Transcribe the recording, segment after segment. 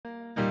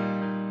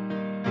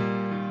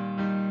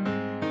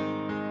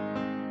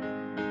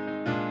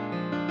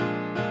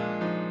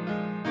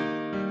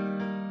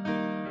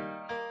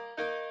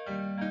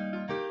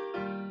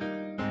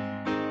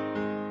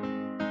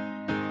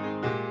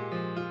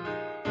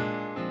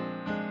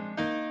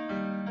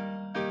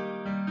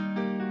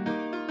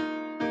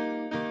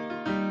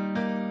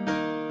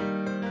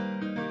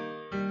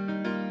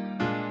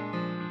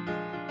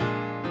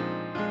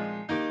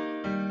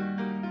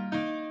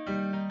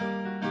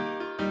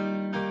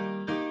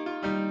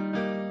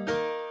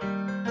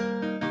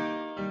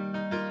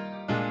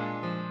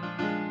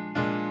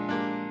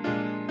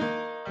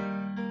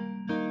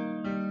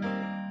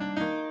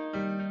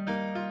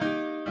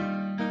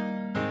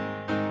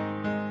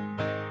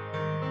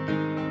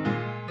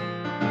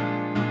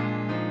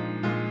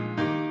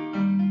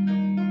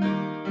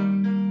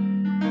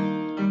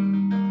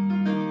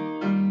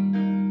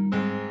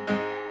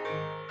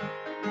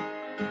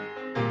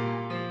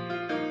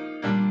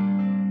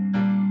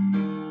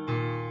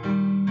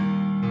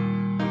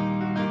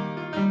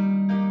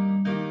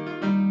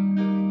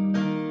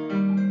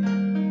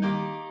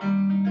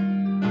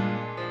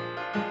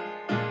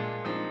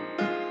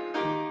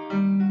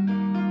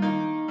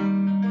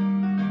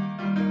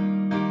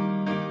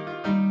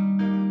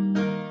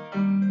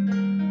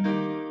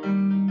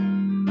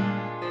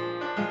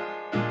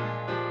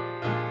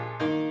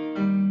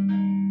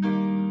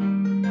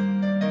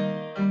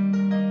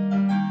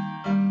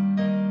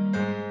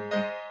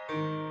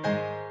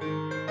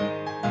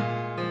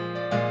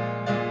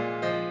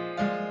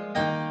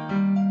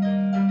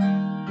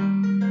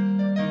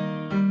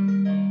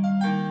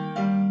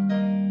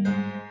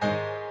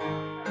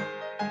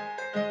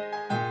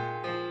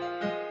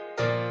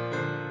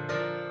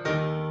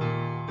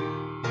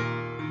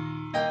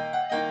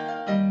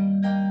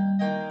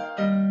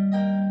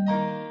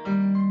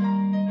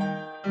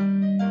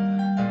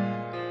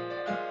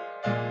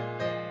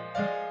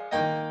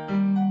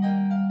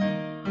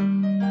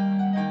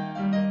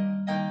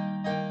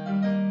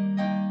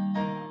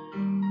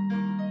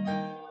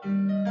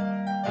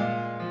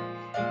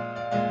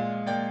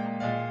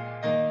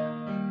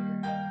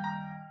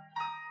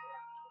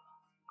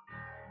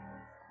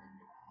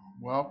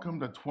welcome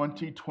to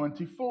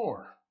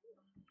 2024.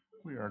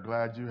 We are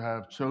glad you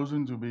have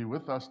chosen to be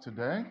with us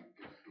today,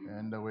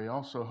 and we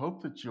also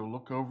hope that you'll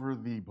look over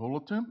the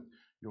bulletin.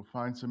 You'll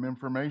find some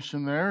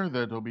information there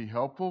that will be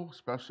helpful,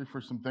 especially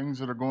for some things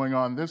that are going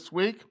on this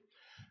week.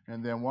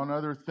 And then one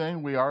other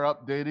thing, we are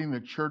updating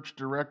the church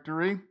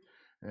directory,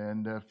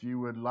 and if you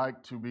would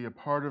like to be a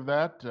part of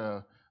that,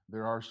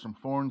 there are some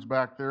forms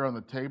back there on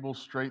the table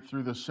straight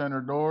through the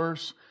center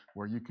doors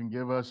where you can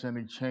give us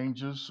any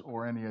changes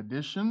or any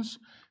additions.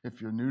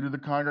 If you're new to the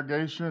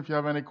congregation, if you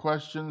have any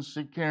questions,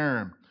 see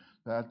Karen.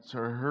 That's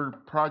her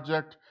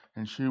project,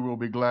 and she will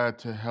be glad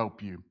to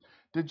help you.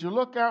 Did you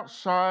look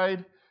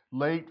outside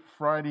late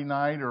Friday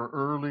night or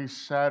early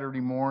Saturday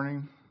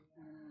morning?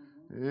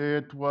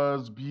 It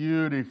was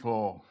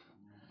beautiful.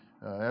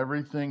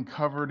 Everything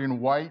covered in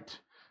white.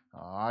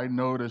 I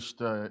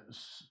noticed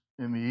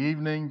in the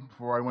evening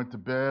before I went to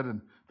bed and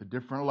the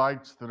different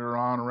lights that are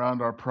on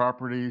around our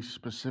property,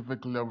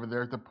 specifically over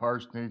there at the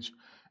parsonage.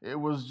 It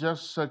was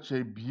just such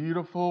a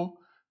beautiful,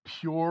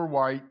 pure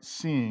white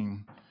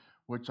scene,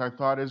 which I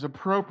thought is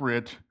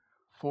appropriate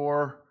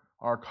for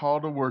our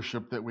call to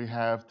worship that we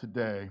have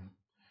today.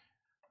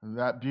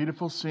 That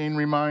beautiful scene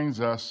reminds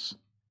us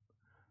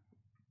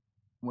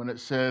when it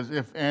says,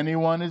 if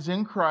anyone is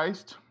in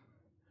Christ,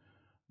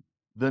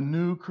 the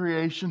new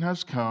creation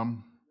has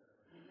come,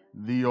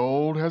 the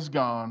old has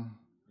gone,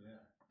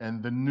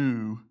 and the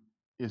new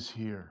is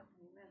here.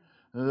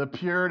 The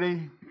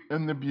purity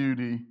and the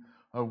beauty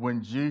of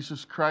when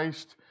Jesus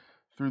Christ,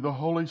 through the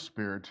Holy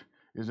Spirit,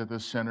 is at the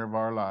center of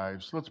our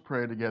lives. Let's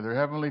pray together.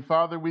 Heavenly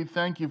Father, we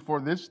thank you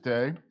for this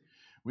day.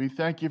 We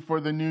thank you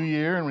for the new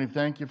year, and we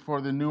thank you for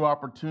the new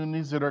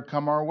opportunities that are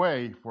come our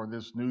way for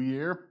this new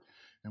year.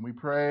 And we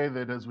pray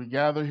that as we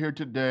gather here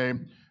today,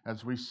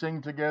 as we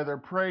sing together,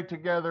 pray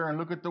together, and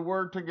look at the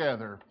Word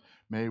together,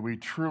 may we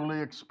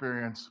truly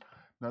experience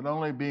not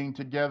only being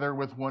together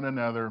with one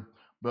another,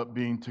 but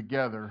being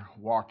together,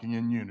 walking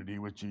in unity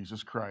with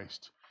Jesus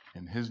Christ.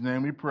 In His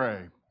name we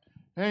pray.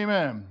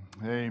 Amen.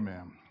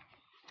 Amen.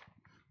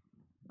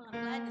 Well,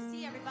 I'm glad to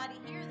see everybody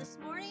here this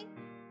morning,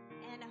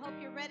 and I hope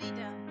you're ready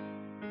to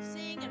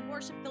sing and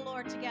worship the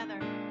Lord together.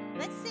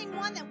 Let's sing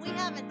one that we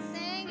haven't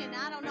sang in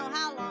I don't know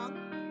how long.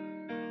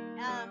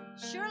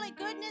 Surely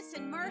goodness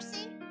and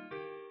mercy.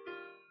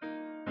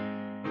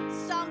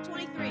 Psalm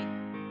 23.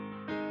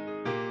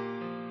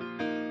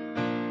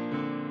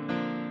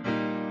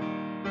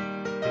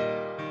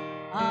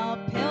 A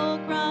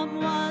pilgrim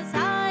was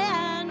I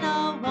and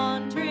a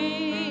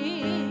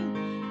wandering.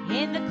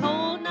 In the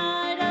cold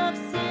night of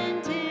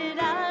sin did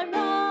I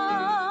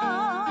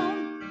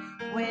roam.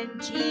 When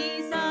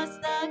Jesus,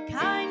 the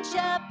kind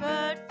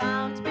shepherd,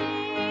 found me,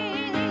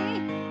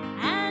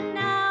 and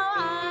now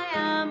I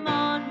am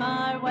on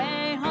my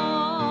way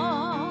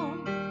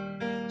home.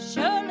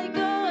 Surely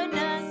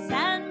goodness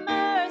and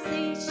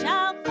mercy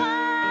shall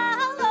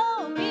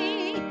follow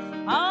me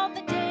all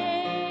the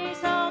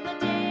days of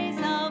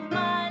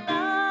my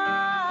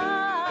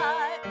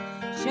life.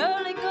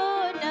 Surely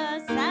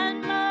goodness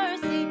and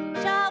mercy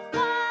shall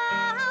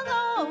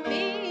follow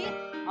me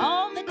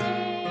all the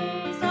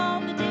days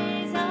of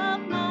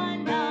my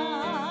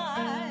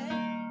life.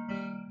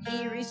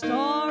 He restored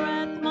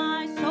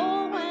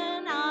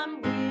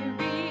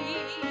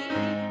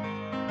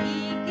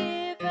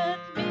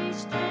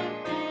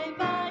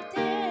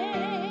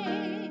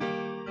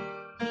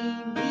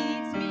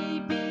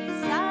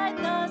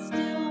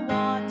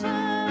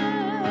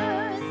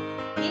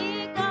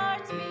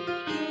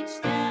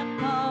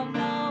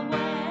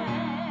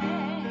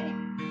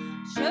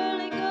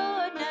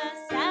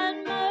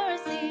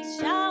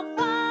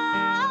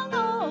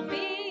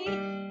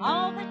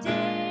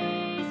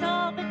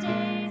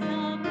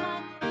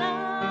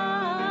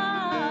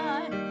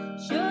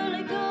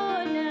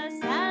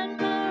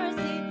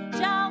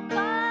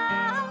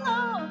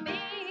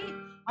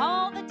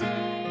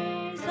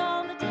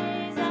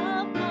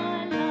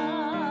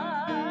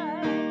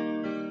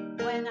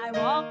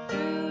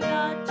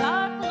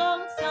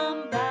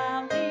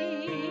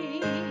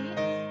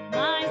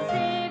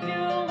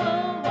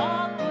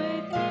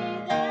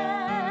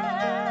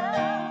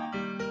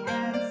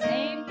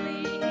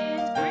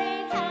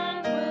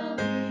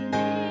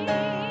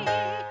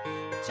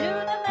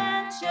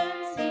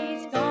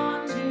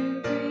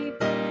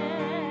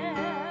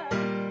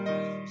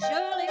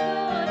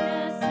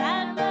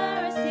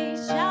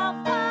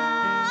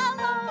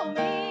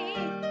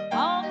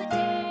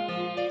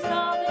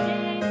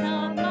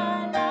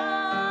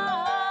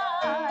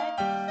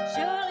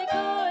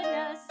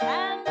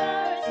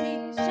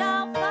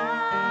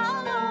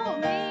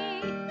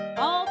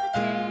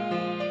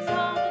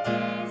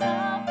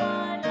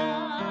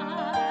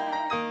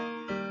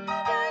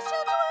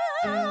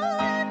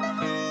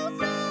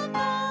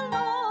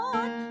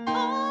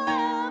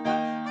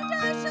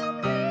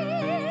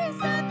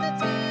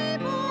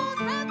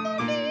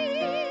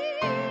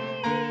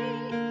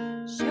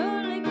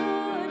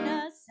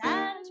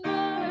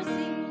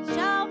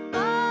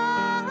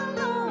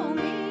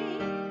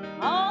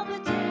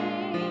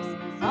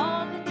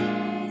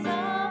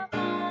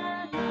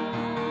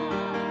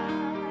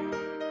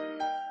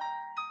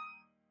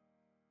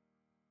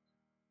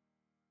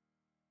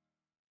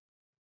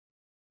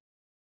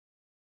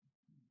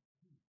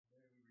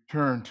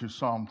turn to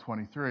Psalm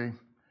 23.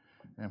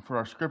 And for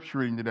our scripture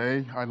reading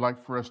today, I'd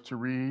like for us to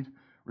read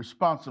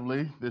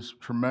responsively this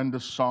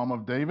tremendous Psalm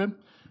of David.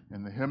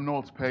 In the hymnal,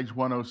 it's page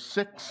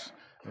 106.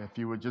 If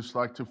you would just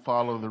like to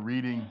follow the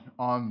reading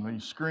on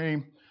the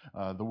screen,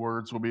 the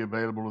words will be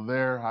available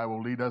there. I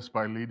will lead us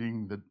by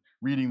reading the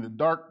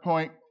dark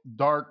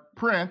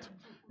print,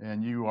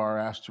 and you are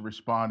asked to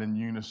respond in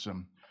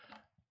unison.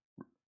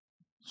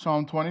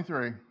 Psalm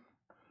 23.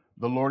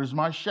 The Lord is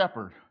my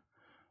shepherd.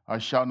 I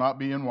shall not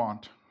be in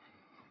want.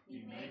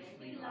 He makes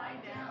me lie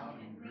down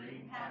in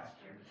green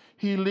pastures.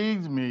 He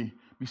leads me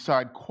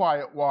beside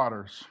quiet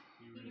waters.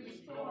 He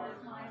restores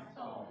my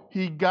soul.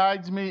 He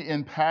guides me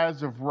in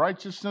paths of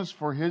righteousness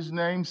for his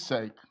name's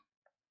sake.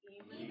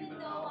 Even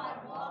though I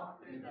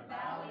walk through the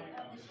valley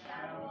of the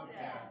shadow of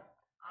death,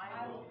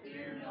 I will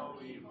fear no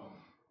evil,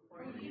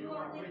 for you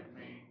are with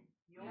me.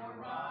 Your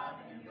rod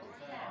and your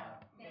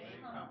staff, they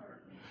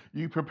comfort me.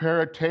 You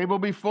prepare a table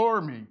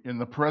before me in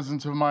the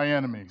presence of my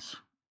enemies.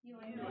 You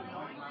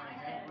anoint my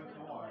head with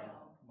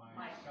oil,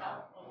 my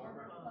cup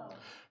overflows.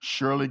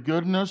 Surely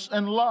goodness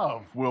and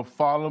love will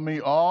follow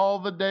me all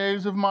the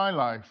days of my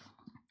life.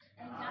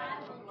 And I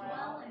will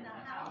dwell in the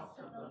house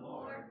of the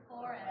Lord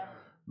forever.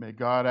 May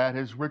God add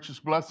his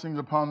richest blessings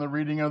upon the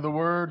reading of the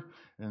word.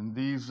 And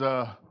these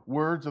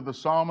words of the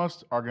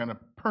psalmist are going to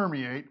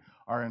permeate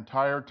our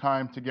entire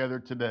time together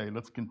today.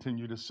 Let's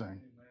continue to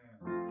sing.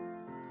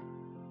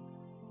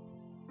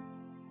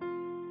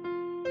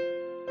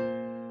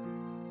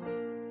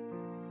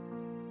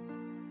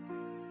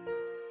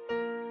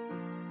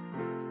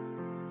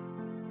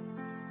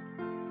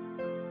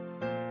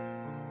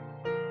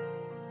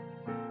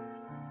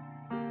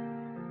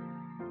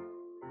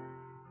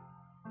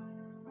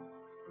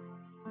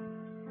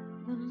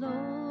 The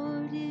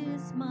Lord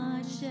is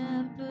my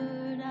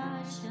shepherd,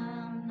 I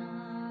shall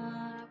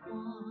not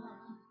want.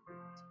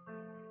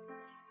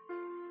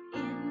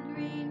 In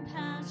green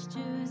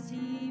pastures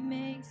he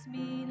makes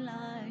me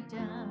lie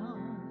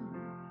down.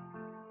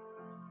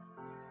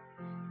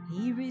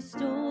 He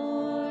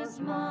restores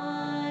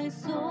my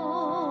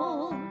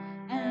soul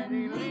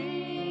and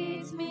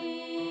leads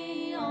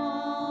me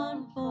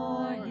on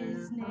for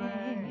his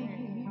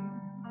name,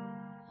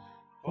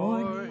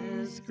 for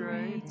his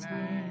great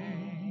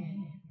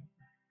name.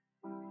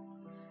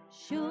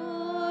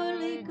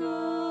 Surely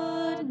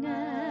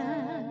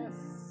goodness,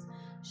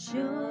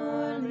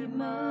 surely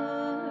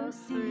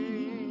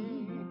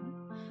mercy,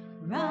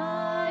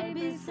 right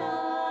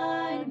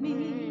beside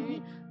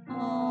me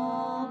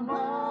all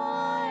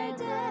my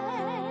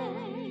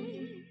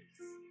days,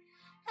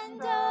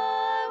 and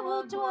I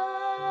will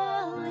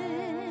dwell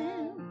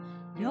in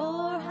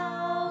your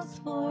house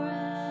forever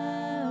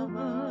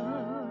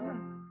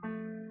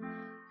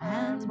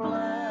and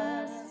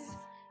bless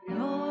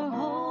your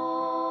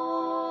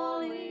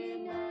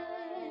holy name.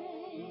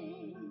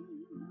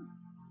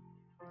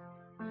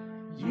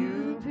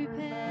 You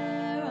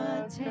prepare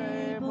a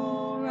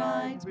table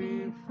right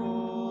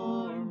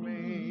before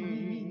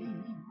me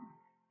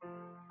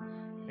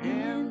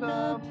in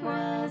the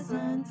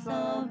presence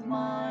of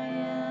my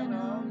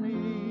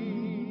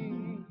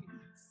enemies.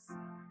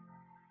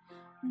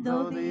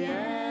 Though the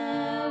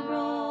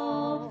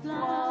arrow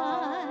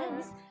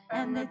flies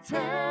and the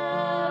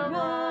terror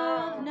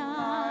of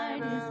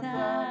night is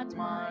at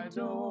my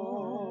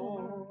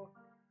door,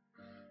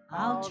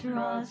 I'll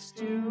trust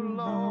you,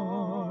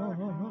 Lord.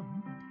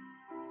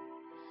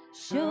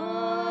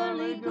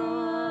 Surely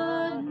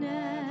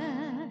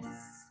goodness,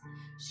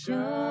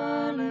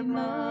 surely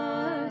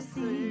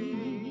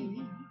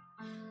mercy,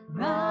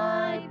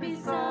 right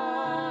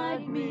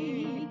beside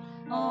me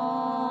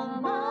all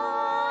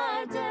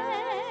my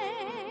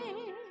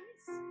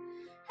days,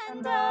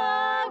 and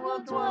I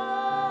will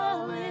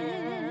dwell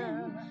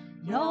in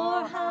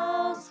your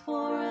house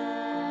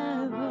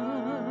forever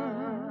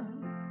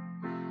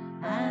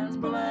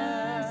and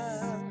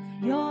bless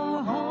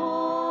your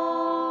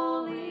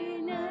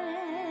holy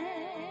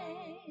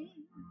name.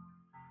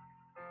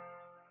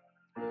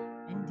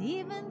 And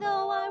even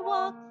though I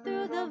walk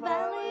through the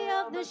valley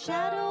of the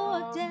shadow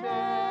of death,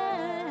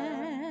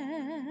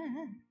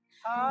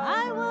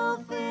 I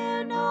will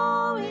fear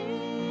no evil.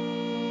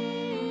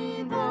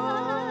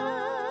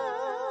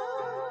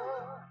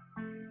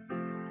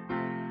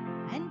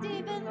 And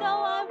even though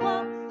I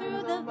walk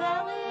through the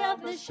valley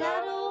of the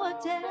shadow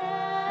of death,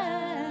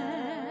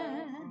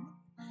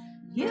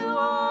 you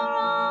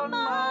are on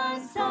my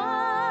side.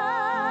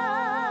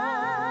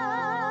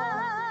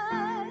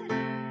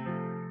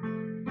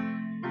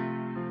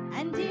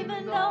 And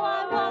even though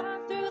I walk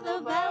through the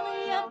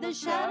valley of the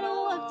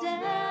shadow of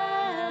death,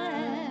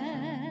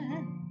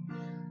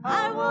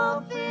 I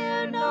will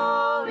fear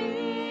no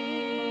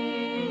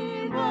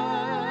evil.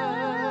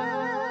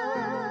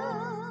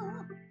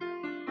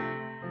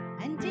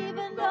 And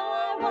even though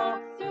I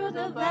walk through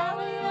the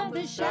valley of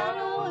the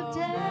shadow of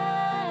death,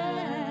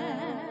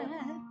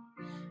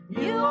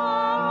 you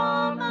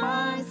are on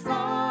my side.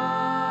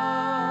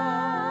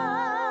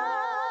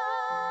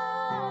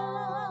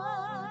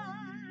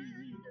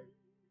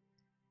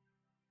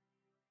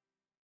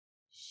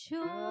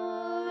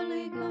 Surely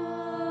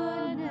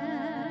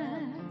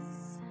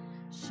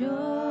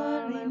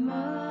surely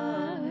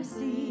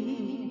mercy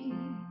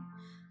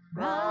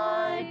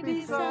right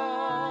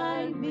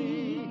beside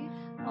me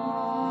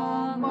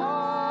all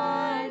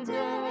my days,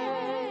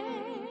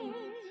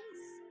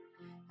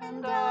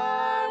 and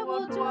I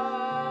will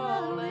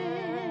dwell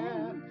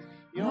in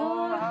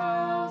your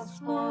house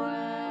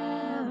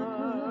forever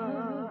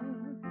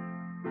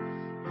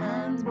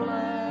and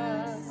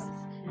bless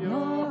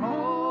your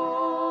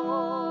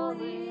holy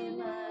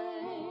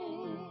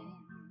name,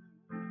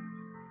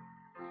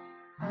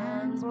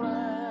 and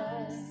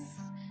bless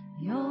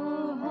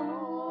your holy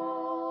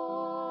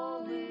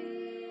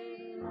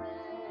name.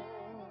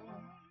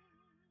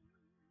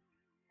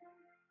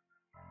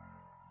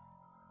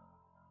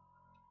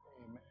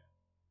 Amen.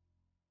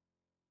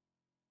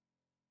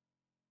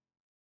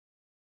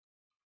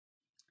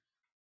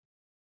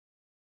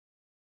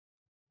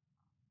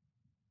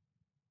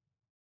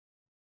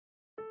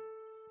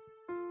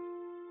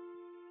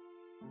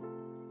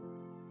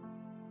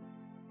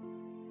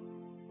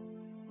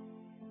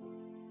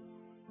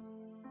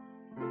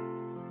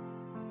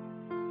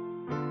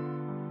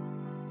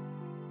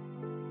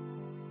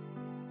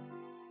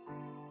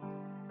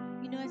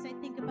 You know, as I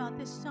think about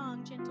this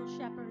song, Gentle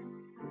Shepherd,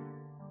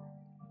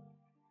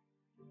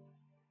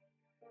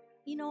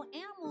 you know,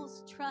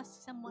 animals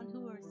trust someone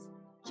who is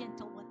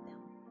gentle with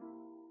them.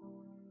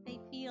 They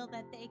feel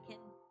that they can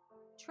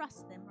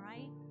trust them,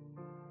 right?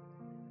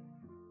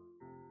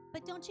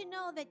 But don't you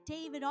know that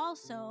David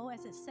also,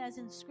 as it says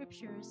in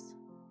scriptures,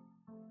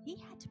 he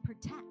had to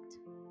protect,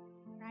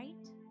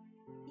 right?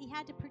 He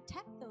had to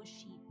protect those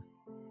sheep.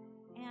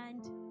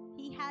 And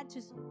he had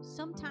to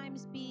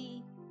sometimes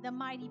be the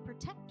mighty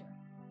protector.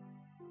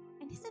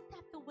 And isn't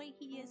that the way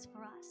he is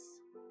for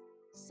us?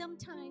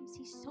 Sometimes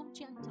he's so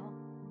gentle.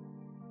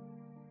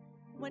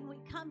 When we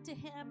come to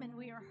him and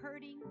we are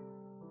hurting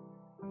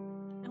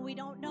and we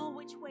don't know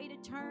which way to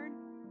turn,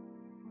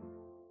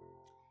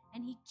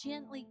 and he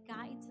gently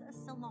guides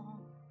us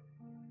along.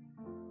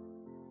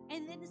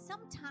 And then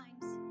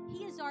sometimes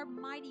he is our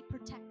mighty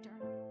protector.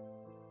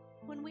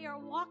 When we are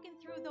walking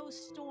through those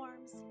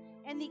storms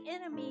and the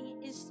enemy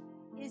is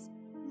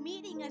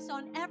meeting us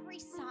on every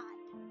side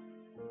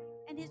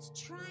and is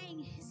trying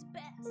his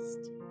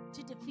best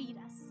to defeat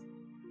us.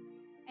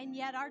 And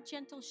yet our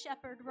gentle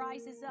shepherd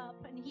rises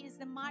up, and he is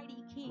the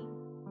mighty king,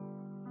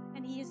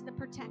 and he is the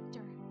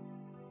protector.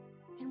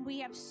 And we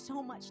have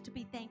so much to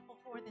be thankful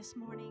for this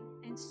morning,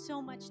 and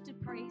so much to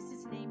praise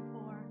his name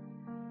for.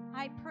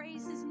 I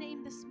praise his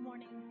name this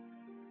morning,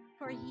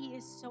 for he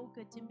is so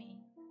good to me.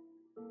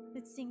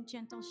 Let's sing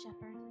Gentle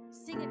Shepherd.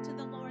 Sing it to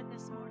the Lord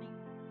this morning.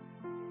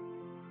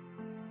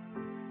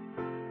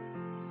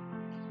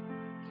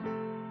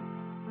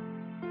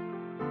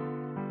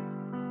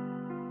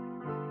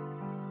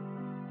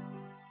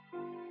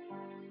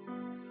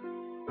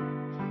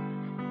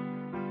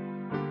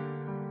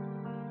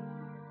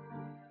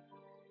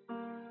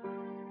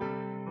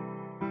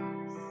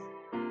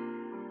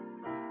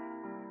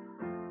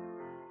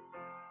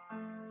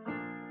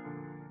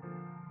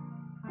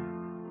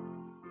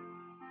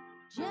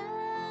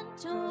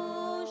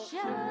 Gentle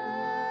shepherd,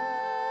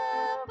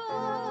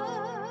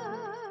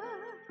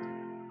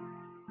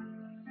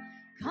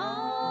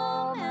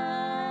 come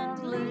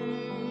and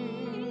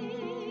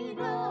lead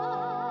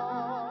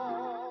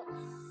us,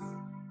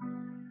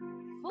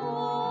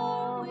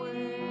 for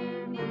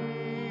we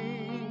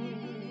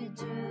need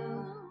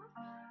you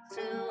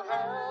to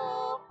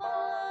help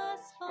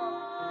us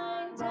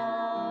find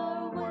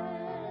our way.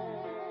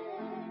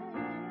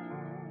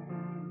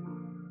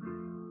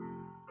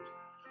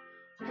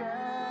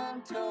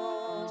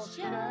 Gentle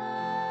shepherd,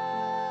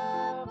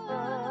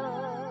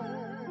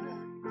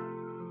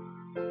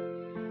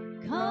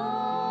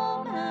 come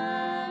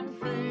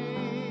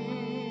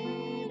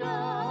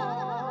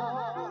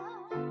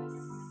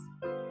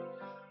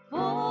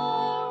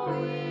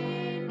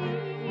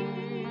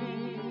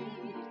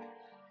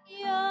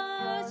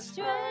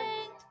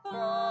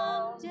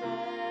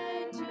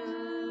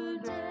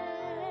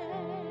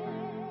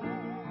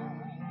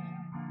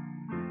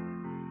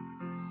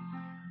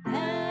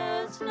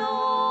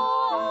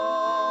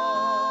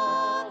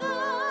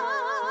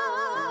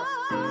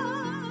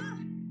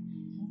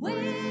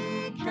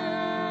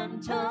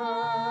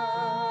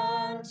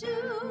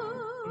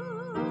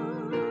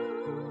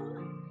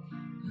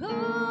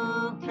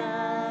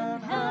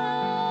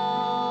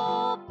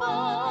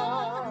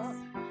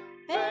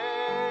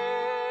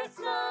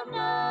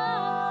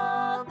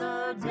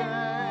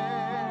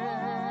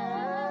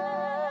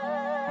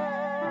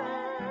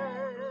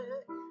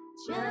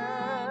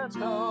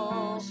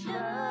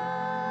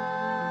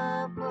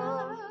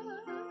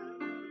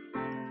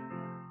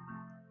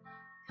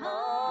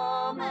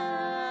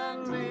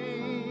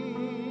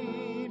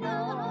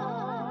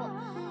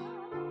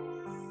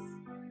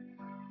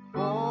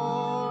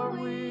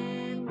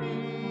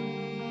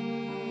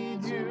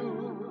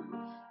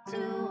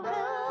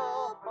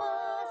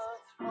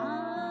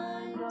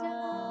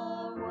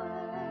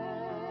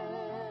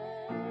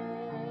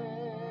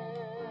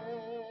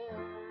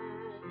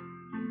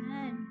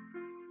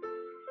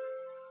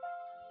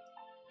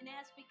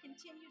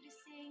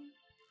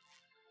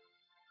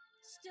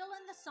still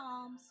in the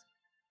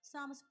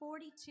Psalms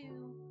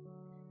 42,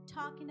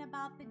 talking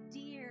about the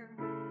deer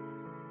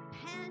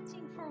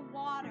panting for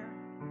water,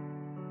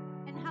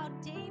 and how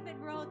David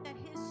wrote that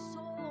his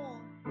soul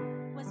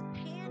was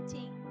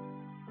panting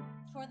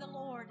for the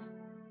Lord,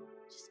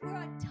 just for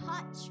a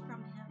touch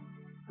from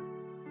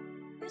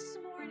him. This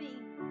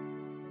morning,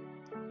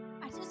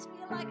 I just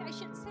feel like I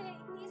should say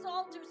these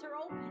altars are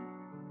open.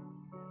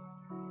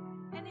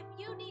 And if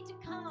you need to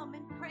come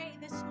and pray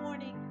this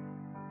morning,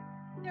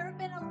 there have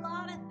been a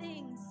lot of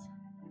things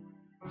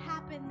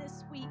happen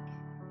this week.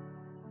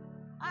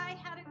 I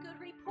had a good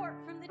report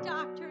from the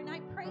doctor, and I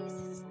praise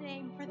his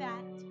name for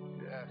that.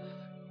 Yes.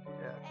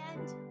 Yes.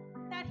 And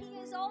that he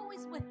is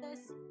always with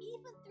us,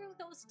 even through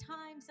those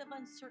times of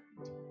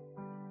uncertainty.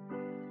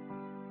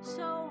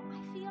 So I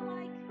feel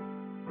like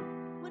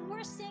when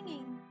we're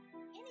singing,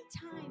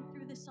 anytime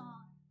through the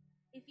song,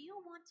 if you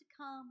want to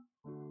come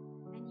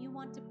and you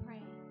want to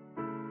pray,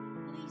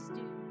 please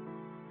do.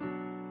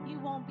 You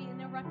won't be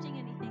interrupting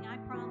anything, I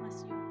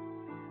promise you.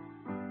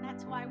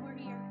 That's why we're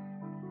here.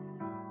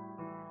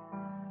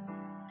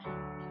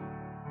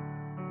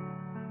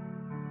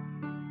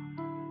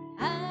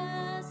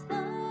 As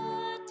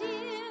the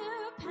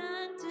deer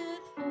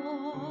panteth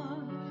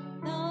for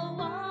the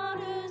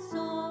water,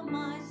 so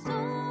my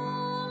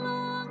soul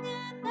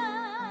longeth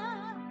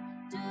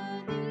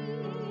after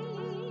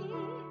thee.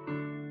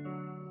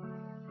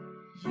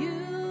 You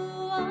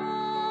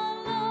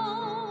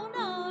alone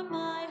are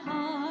my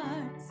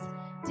heart's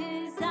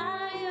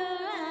desire,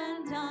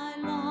 and I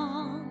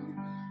long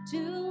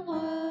to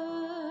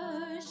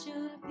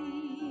worship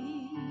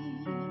thee.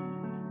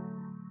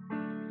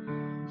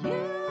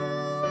 You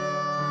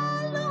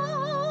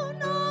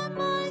alone are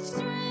my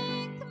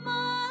strength,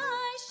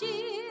 my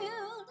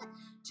shield.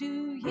 To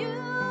you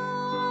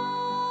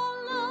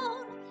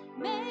alone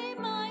may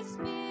my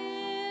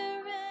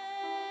spirit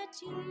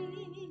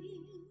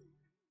yield.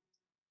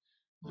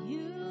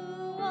 You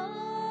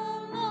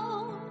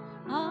alone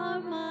are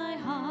my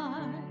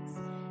heart's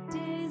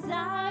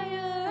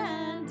desire,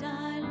 and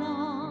I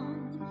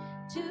long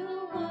to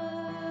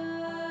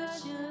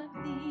worship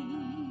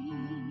thee.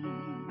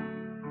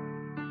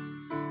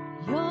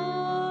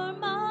 You're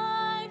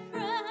my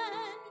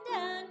friend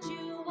and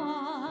you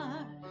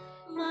are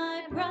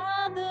my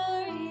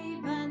brother,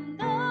 even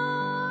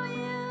though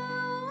you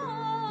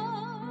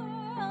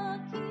are a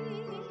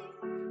king.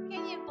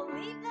 Can you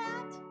believe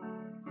that?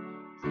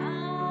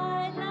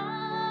 I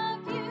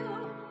love you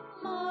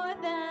more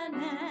than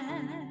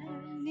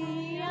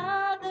any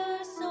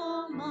other,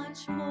 so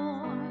much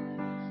more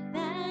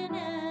than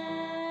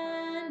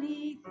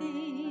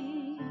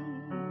anything.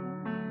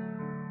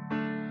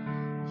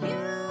 You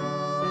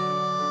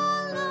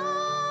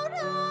alone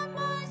are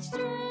my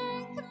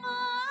strength,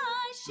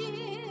 my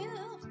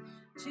shield.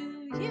 To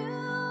you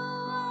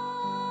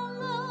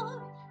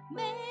alone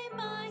may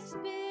my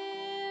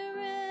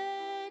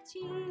spirit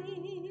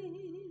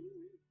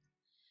yield.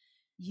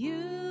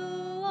 You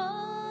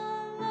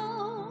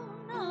alone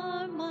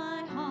are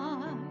my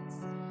heart's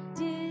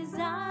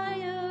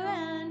desire,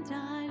 and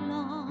I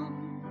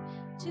long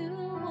to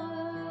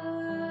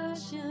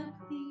worship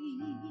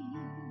thee.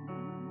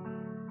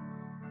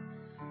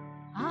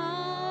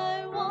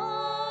 I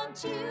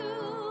want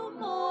you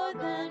more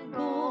than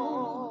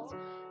gold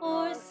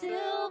or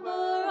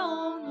silver,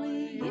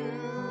 only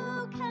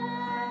you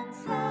can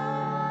satisfy.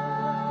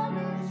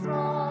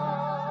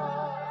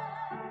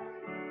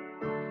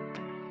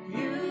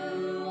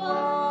 You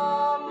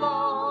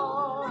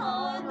alone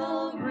are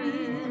the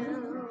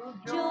real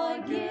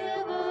joy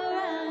giver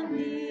and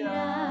the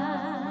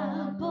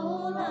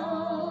apple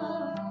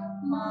of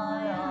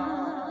my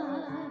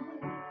eye.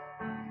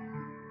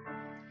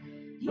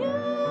 You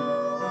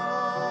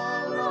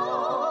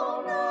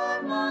alone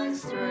are my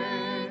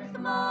strength,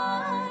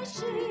 my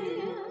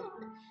shield.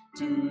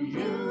 To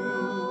you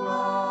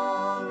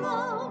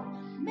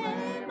alone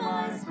may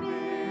my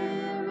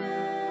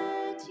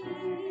spirit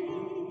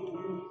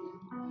yield.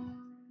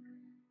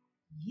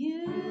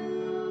 You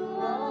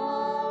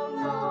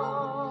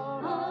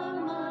alone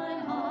are my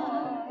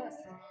heart's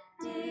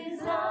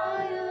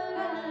desire,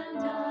 and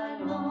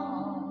I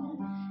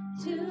long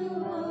to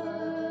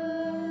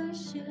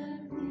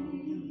worship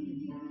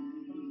thee.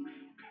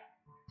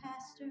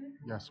 Pastor,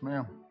 Yes,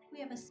 ma'am. we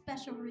have a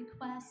special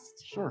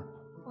request Sure.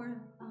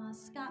 for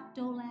Scott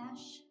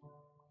Dolash.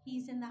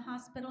 He's in the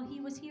hospital.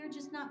 He was here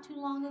just not too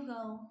long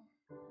ago,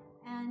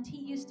 and he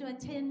used to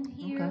attend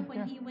here Okay, when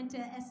yeah. he went to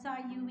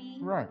SIUE.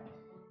 Right.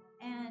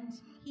 And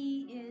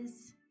he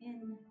is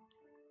in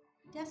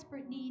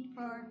desperate need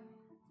for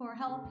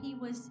help. He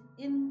was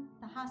in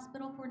the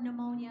hospital for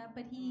pneumonia,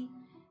 but he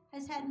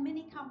has had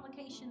many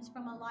complications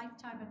from a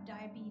lifetime of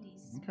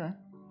diabetes. Okay.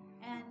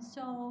 And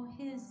so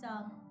his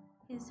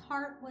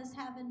heart was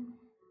having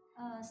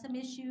some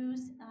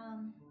issues,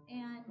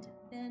 and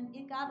then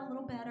it got a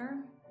little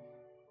better,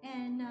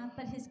 and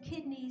but his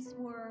kidneys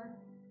were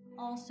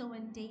also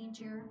in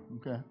danger.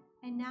 Okay.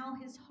 And now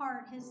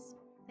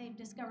they've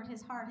discovered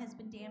his heart has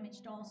been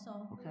damaged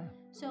also. Okay.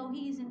 So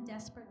he's in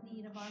desperate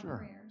need of our Sure.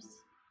 prayers.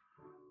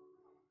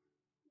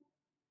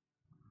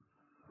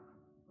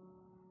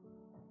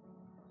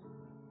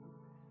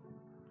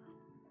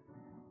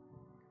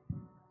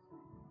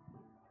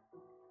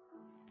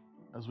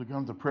 As we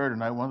come to prayer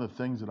tonight, one of the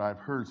things that I've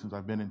heard since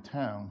I've been in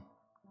town,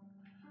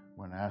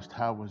 when asked,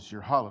 how was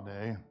your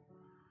holiday?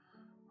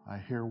 I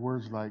hear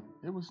words like,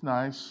 it was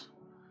nice,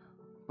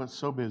 but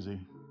so busy.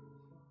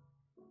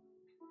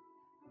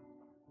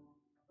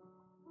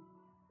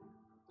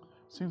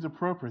 Seems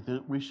appropriate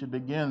that we should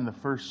begin the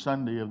first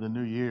Sunday of the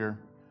new year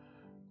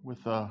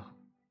with a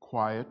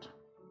quiet,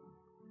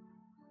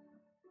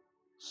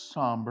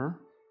 somber,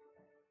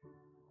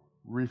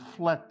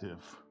 reflective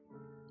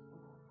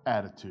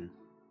attitude.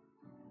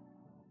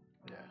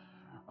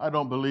 I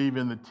don't believe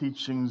in the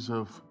teachings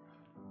of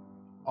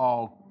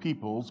all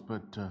peoples,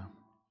 but the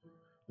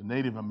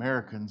Native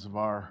Americans of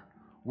our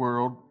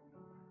world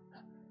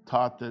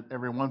taught that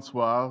every once in a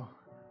while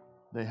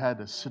they had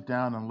to sit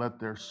down and let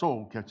their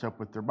soul catch up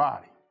with their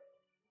body.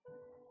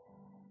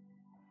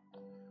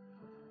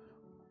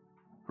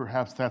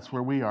 Perhaps that's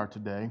where we are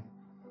today.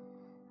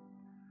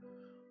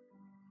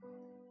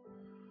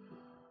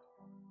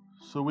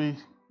 So we,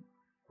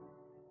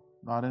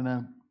 not in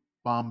a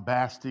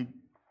bombastic,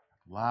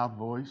 loud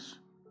voice,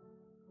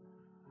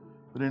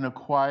 but in a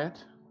quiet,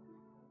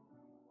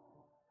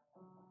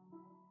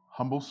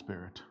 humble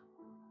spirit,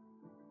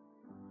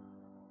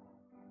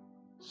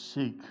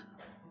 seek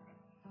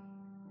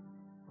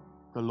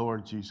the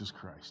Lord Jesus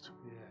Christ.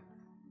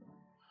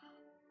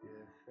 Yes,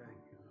 thank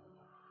you.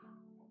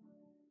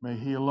 May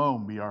He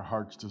alone be our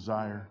heart's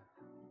desire.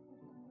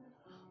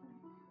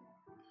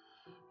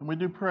 And we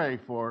do pray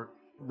for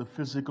the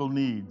physical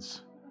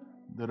needs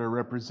that are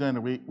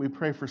represented. We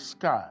pray for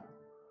Scott.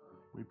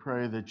 We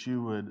pray that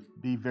you would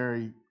be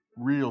very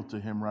real to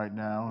him right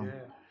now.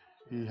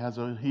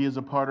 Yeah. He is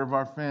a part of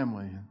our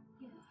family.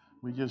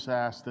 We just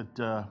ask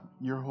that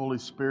your Holy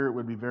Spirit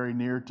would be very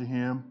near to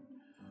him.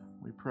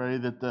 We pray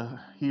that the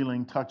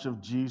healing touch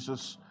of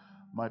Jesus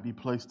might be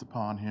placed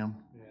upon him.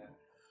 Yeah.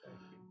 Thank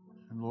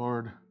you. And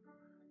Lord,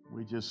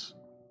 we just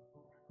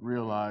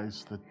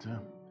realize that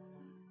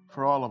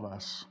for all of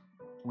us,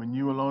 when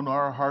you alone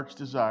are our heart's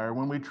desire,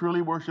 when we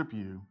truly worship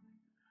you,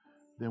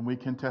 then we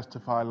can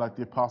testify like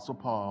the Apostle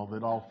Paul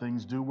that all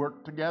things do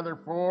work together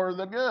for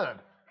the good,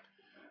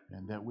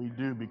 and that we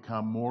do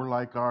become more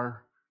like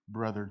our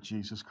brother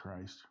Jesus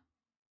Christ.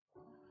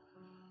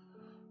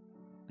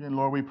 Again,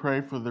 Lord, we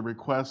pray for the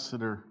requests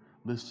that are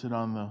listed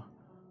on the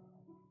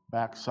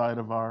backside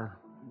of our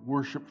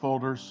worship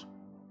folders.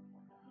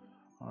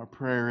 Our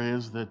prayer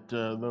is that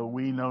though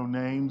we know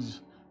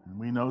names and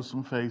we know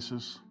some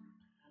faces,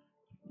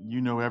 you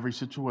know every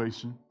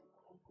situation.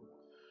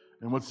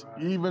 And what's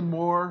even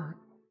more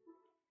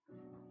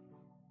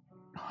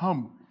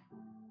humble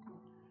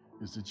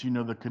is that you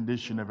know the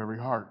condition of every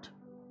heart.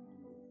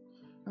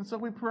 And so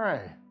we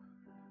pray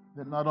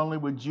that not only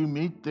would you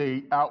meet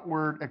the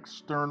outward,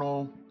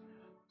 external,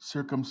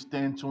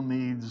 circumstantial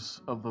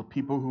needs of the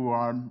people who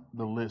are on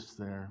the list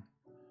there,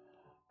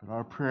 but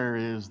our prayer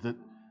is that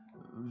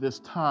this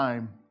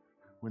time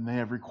when they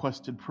have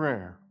requested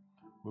prayer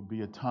will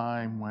be a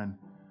time when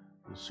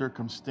the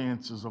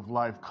circumstances of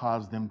life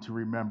cause them to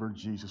remember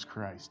Jesus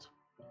Christ.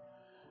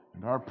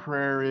 And our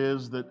prayer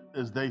is that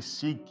as they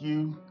seek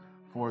you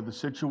for the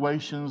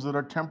situations that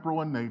are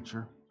temporal in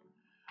nature,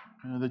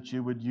 that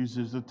you would use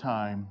as a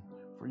time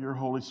for your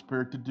Holy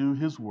Spirit to do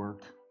his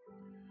work.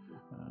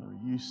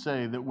 You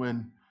say that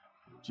when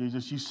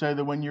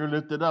you're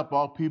lifted up,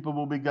 all people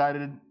will be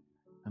guided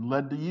and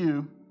led to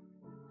you.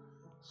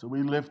 So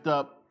we lift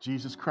up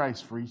Jesus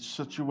Christ for each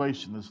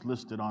situation that's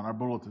listed on our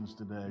bulletins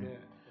today. Yeah.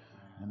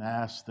 And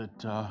ask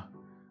that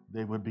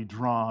they would be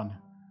drawn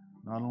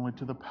not only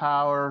to the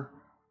power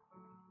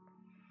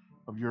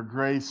of your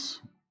grace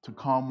to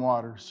calm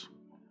waters,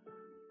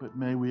 but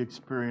may we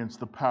experience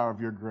the power of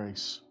your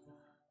grace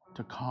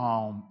to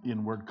calm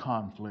inward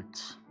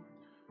conflicts,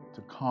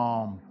 to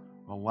calm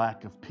the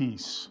lack of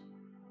peace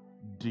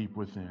deep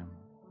within.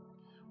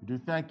 We do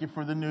thank you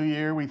for the new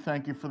year. We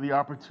thank you for the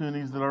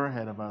opportunities that are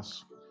ahead of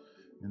us.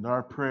 And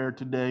our prayer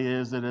today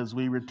is that as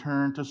we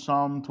return to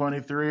Psalm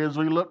 23, as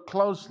we look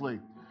closely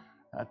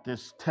at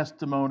this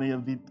testimony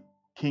of the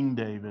King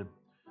David,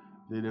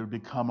 that it would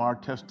become our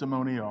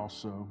testimony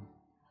also.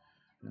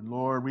 And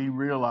Lord, we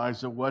realize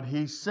that what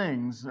he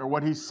sings, or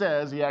what he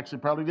says, he actually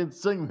probably did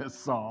sing this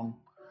song.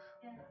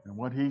 And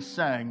what he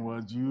sang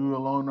was, you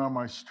alone are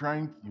my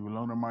strength, you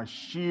alone are my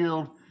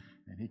shield,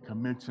 and he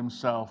commits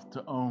himself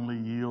to only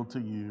yield to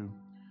you.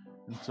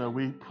 And so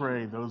we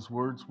pray those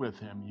words with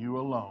him, you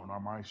alone are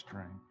my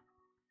strength.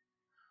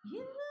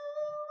 You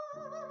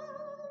alone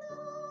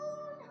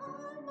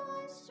are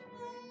my strength,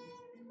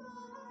 my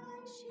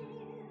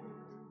shield.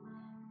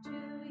 To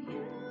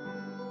you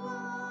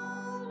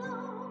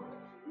alone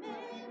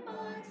may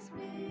my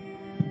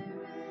spirit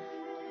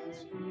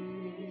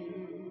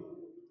yield.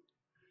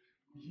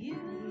 You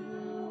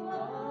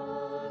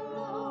alone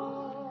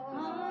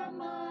are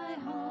my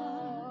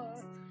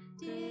heart's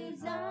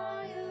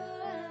desire,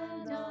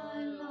 and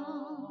I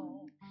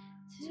long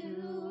to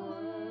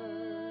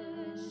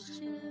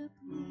worship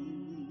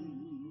thee.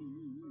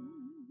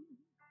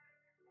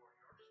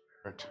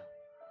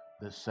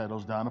 That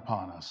settles down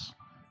upon us.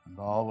 And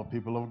all the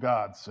people of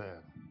God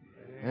said,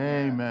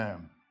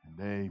 Amen and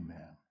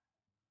amen.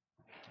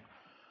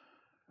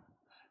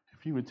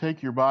 If you would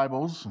take your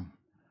Bibles and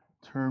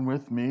turn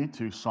with me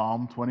to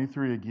Psalm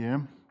 23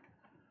 again,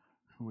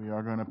 we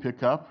are going to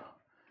pick up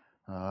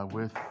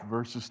with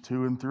verses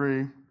 2 and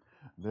 3.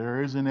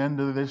 There is an end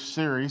to this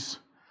series.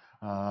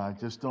 I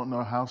just don't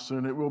know how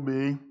soon it will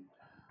be,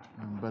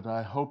 but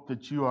I hope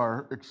that you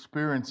are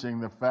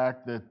experiencing the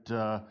fact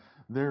that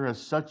there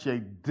is such a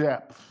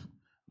depth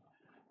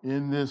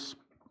in this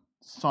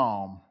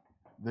psalm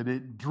that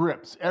it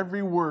drips,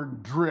 every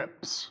word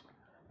drips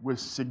with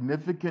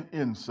significant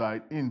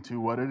insight into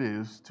what it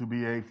is to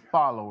be a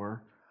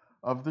follower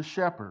of the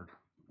shepherd.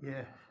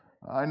 Yes.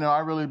 I know I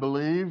really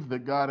believe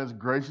that God has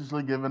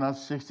graciously given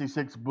us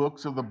 66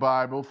 books of the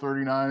Bible,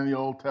 39 in the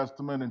Old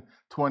Testament and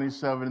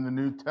 27 in the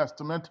New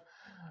Testament.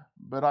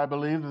 But I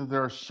believe that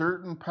there are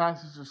certain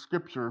passages of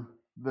Scripture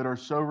that are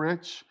so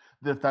rich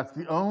that if that's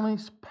the only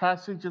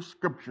passage of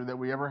Scripture that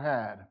we ever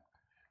had,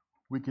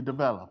 we could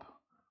develop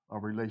a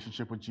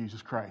relationship with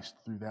Jesus Christ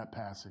through that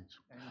passage.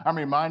 Amen. I'm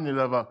reminded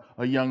of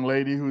a young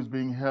lady who was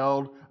being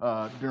held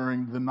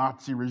during the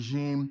Nazi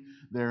regime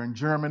there in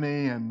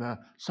Germany, and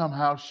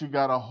somehow she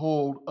got a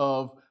hold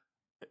of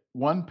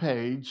one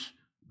page,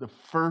 the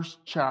first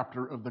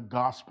chapter of the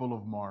Gospel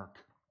of Mark.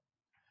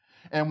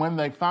 And when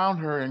they found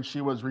her and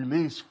she was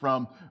released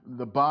from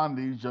the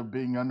bondage of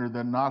being under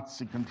the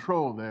Nazi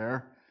control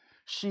there,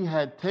 she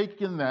had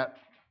taken that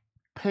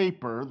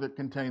paper that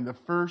contained the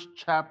first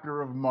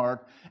chapter of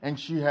Mark, and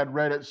she had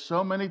read it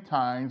so many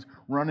times,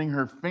 running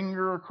her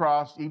finger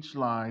across each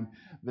line,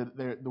 that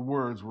the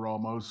words were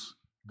almost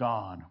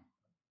gone.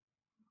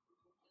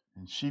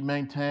 And she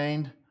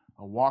maintained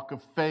a walk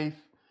of faith,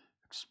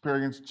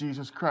 experienced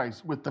Jesus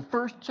Christ with the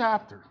first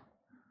chapter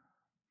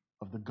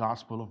of the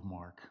Gospel of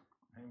Mark.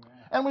 Amen.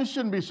 And we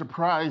shouldn't be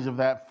surprised of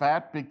that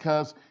fact,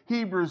 because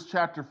Hebrews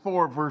chapter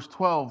 4 verse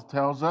 12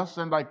 tells us,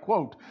 and I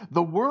quote,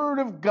 "The word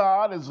of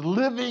God is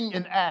living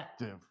and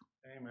active,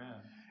 Amen.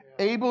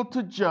 able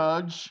to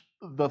judge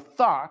the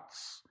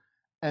thoughts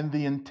and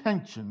the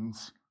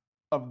intentions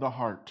of the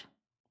heart."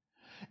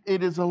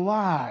 It is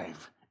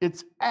alive,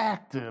 it's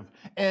active,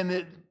 and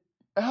it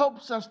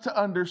helps us to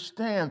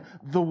understand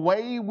the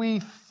way we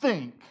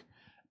think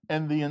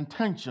and the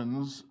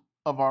intentions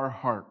of our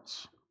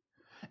hearts.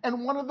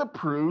 And one of the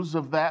proofs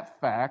of that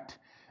fact,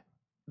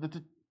 that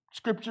the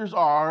Scriptures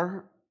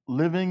are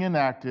living and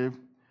active,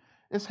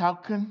 is how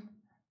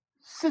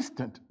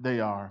consistent they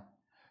are.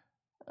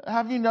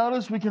 Have you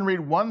noticed we can read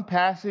one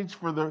passage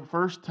for the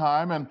first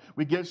time and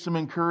we get some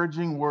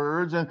encouraging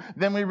words, and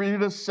then we read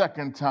it a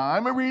second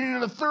time, and read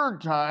it a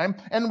third time,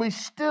 and we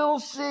still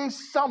see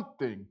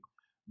something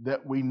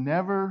that we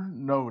never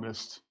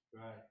noticed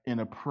in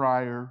a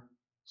prior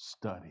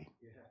study.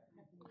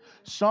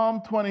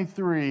 Psalm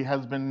 23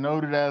 has been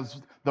noted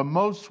as the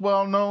most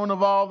well-known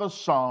of all the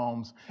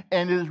Psalms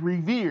and is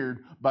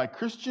revered by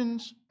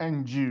Christians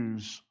and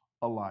Jews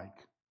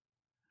alike.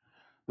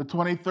 The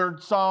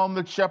 23rd Psalm,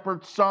 the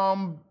Shepherd's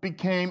Psalm,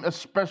 became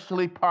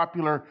especially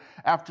popular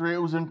after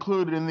it was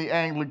included in the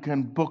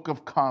Anglican Book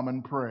of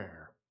Common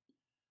Prayer.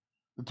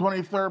 The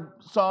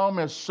 23rd Psalm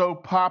is so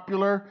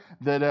popular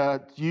that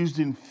it's used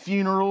in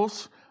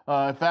funerals.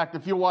 In fact,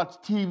 if you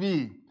watch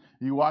TV,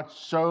 you watch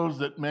shows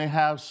that may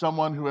have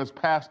someone who has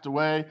passed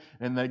away,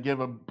 and they give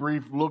a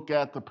brief look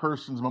at the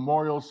person's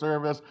memorial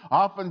service.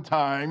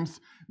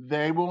 Oftentimes,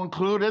 they will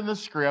include in the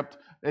script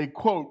a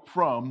quote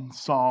from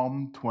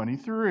Psalm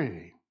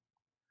 23.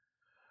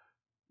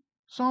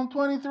 Psalm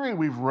 23,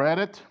 we've read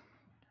it,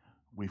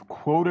 we've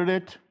quoted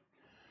it,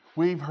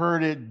 we've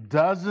heard it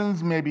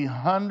dozens, maybe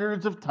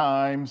hundreds of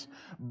times,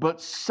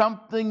 but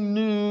something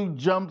new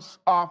jumps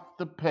off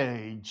the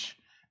page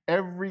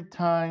every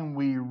time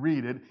we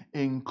read it,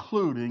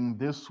 including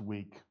this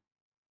week.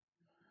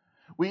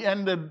 We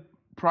ended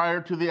prior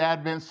to the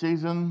Advent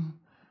season,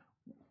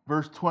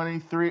 verse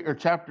 23, or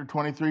chapter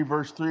 23,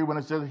 verse 3, when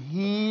it says,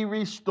 "He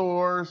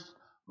restores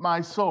my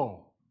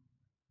soul."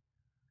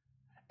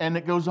 And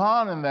it goes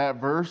on in that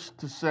verse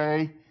to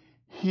say,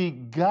 "He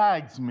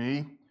guides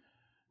me."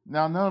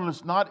 Now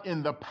notice, not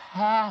in the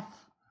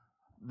path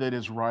that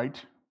is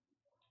right,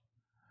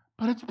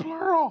 but it's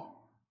plural.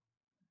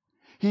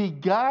 He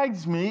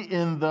guides me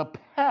in the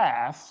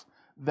paths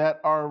that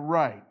are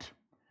right.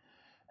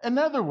 In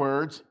other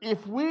words,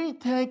 if we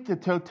take the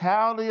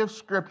totality of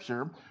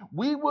Scripture,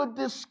 we would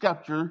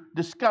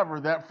discover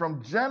that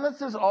from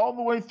Genesis all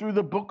the way through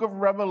the book of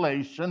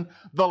Revelation,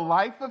 the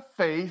life of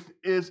faith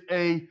is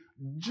a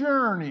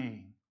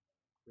journey.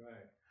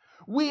 Right.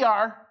 We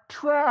are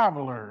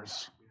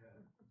travelers.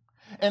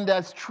 And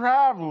as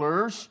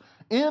travelers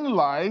in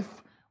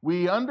life,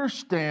 we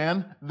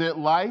understand that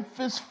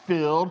life is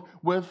filled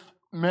with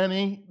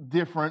many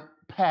different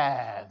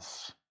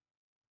paths.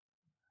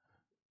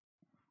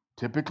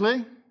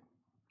 Typically,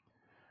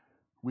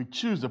 we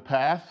choose a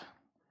path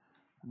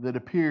that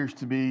appears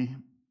to be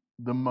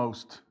the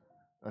most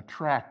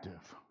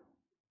attractive.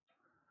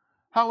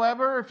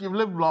 However, if you've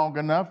lived long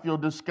enough, you'll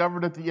discover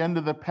that at the end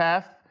of the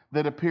path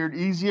that appeared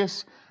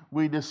easiest,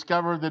 we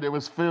discovered that it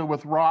was filled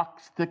with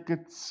rocks,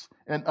 thickets,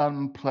 and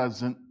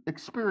unpleasant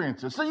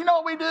experiences. So you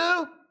know what we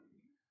do?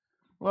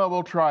 Well,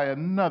 we'll try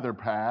another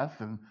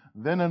path, and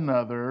then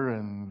another,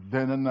 and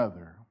then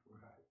another.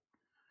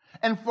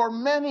 And for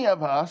many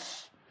of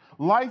us,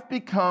 life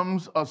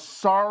becomes a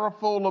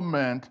sorrowful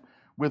lament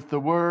with the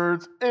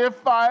words,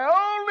 "If I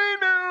only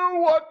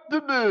knew what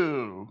to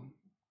do."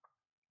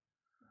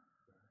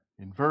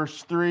 In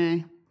verse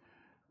 3,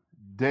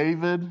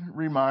 David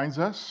reminds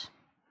us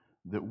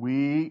that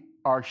we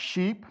are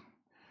sheep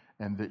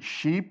and that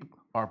sheep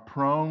are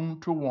prone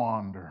to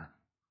wander.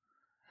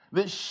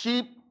 That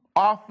sheep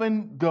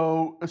often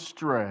go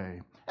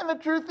astray. And the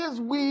truth is,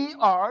 we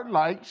are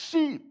like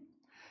sheep.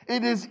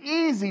 It is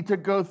easy to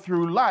go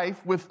through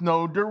life with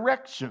no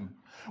direction.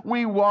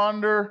 We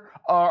wander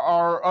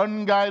our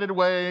unguided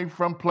way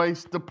from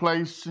place to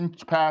place and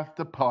path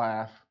to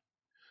path.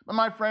 But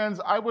my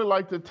friends, I would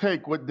like to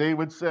take what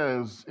David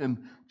says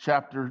in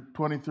chapter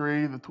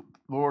 23, the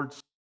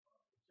Lord's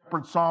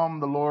Shepherd Psalm,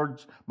 the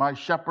Lord's my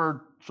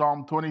shepherd,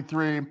 Psalm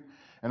 23,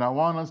 and I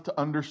want us to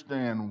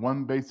understand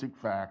one basic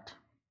fact,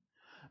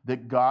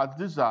 that God's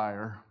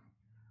desire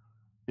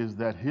is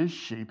that his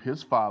sheep,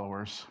 his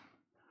followers,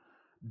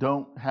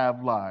 don't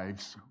have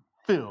lives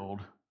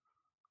filled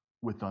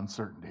with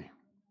uncertainty.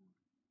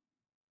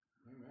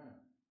 Amen.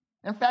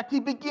 In fact,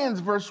 he begins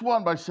verse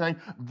 1 by saying,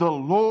 "The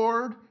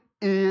Lord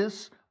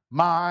is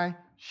my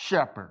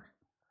shepherd."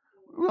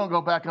 We're going to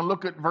go back and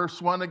look at verse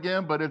 1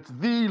 again, but it's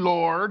the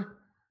Lord,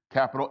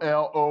 capital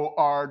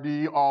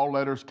L-O-R-D, all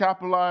letters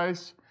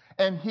capitalized,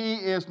 and he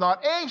is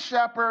not a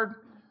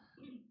shepherd.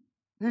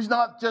 He's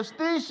not just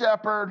the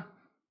shepherd,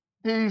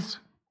 he's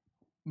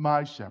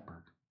my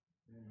shepherd.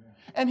 Amen.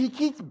 And he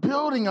keeps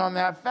building on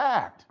that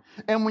fact.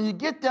 And when you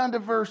get down to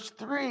verse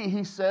 3,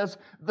 he says,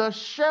 "The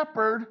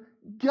shepherd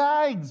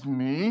guides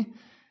me.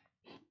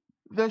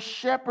 The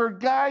shepherd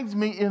guides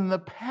me in the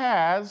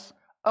paths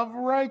of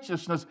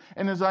righteousness."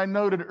 And as I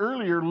noted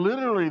earlier,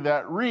 literally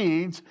that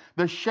reads,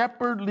 "The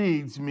shepherd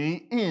leads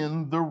me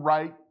in the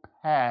right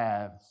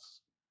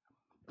paths."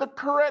 The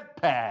correct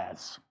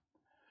paths.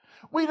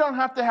 We don't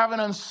have to have an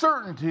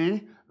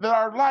uncertainty that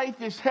our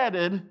life is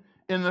headed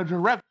in the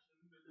direction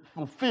that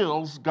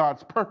fulfills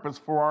God's purpose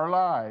for our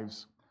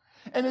lives.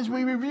 And as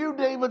we review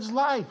David's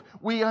life,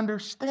 we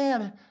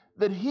understand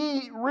that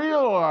he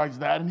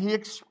realized that and he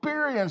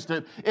experienced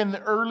it in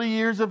the early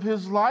years of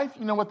his life.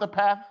 You know what the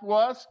path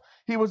was?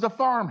 He was a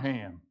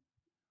farmhand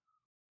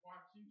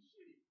watching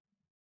sheep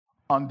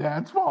on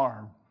Dad's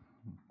farm.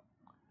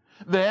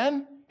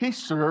 Then he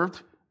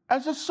served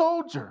as a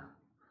soldier.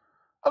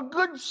 A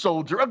good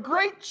soldier, a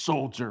great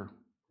soldier.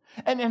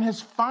 And in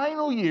his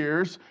final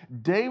years,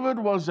 David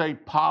was a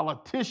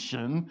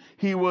politician.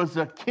 He was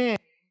a king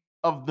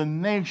of the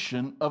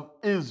nation of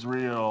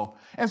Israel.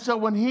 And so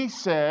when he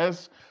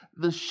says,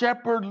 "The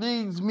shepherd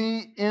leads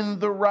me in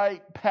the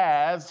right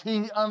paths,"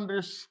 he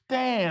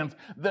understands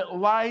that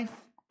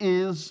life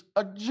is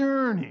a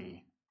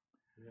journey.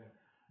 Yeah.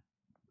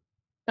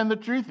 And the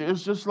truth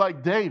is, just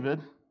like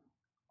David,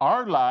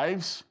 our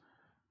lives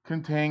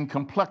contain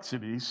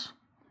complexities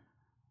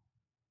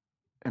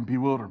and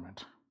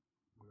bewilderment.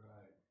 Right.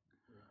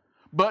 Yeah.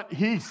 But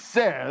he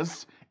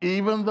says,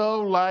 even though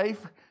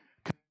life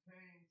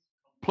contains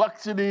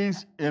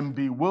complexities and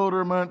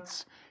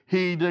bewilderments,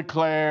 he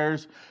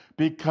declares,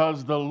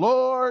 "Because the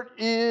Lord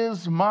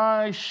is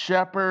my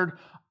shepherd,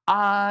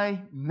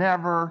 I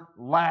never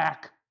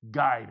lack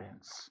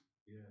guidance."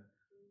 Yeah.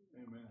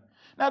 Amen.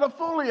 Now, to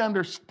fully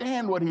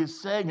understand what he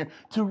is saying here,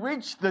 to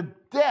reach the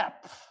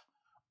depth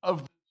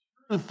of the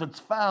truth that's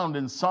found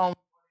in Psalm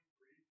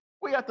 23,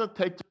 we have to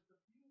take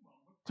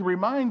to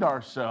remind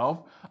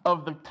ourselves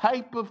of the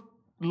type of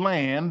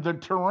land, the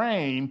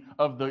terrain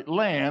of the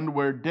land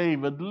where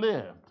David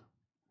lived.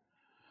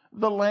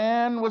 The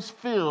land was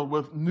filled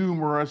with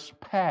numerous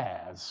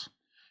paths.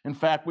 In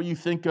fact, when you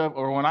think of,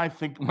 or when I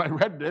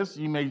read this,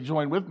 you may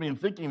join with me in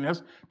thinking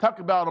this, talk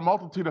about a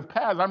multitude of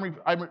paths.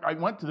 I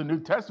went to the New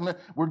Testament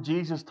where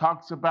Jesus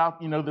talks about,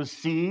 the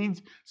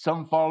seeds.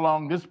 Some fall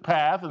along this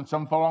path and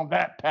some fall along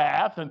that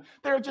path. And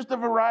there are just a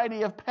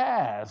variety of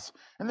paths.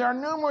 And there are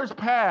numerous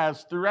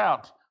paths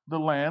throughout the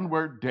land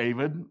where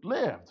David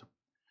lived.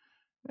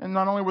 And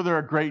not only were there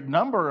a great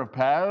number of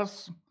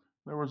paths,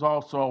 there was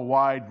also a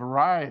wide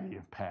variety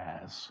of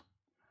paths.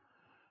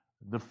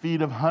 The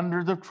feet of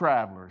hundreds of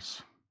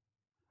travelers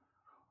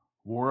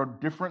wore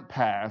different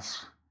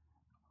paths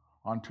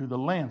onto the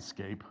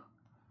landscape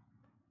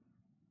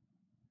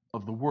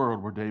of the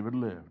world where David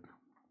lived.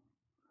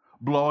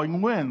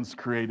 Blowing winds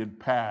created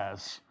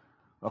paths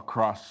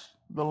across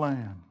the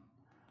land.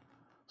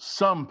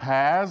 Some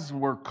paths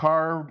were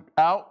carved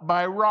out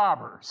by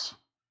robbers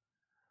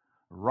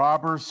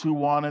who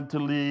wanted to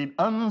lead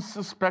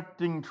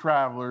unsuspecting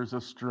travelers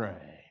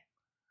astray.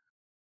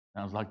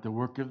 Sounds like the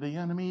work of the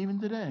enemy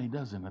even today,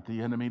 doesn't it?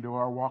 The enemy to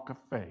our walk of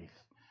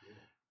faith.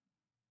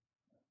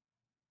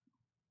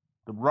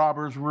 The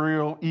robber's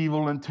real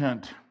evil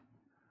intent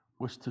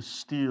was to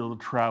steal the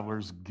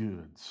traveler's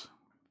goods.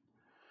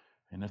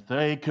 And if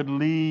they could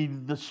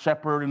lead the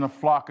shepherd and the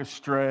flock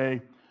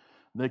astray,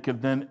 they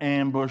could then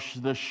ambush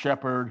the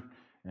shepherd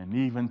and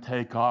even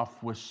take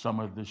off with some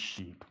of the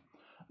sheep.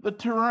 The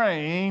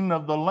terrain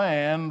of the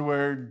land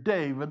where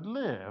David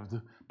lived,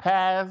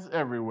 paths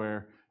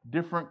everywhere,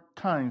 different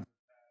kinds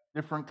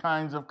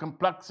of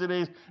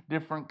complexities,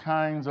 different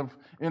kinds of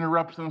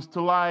interruptions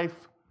to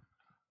life.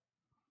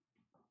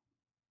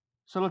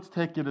 So let's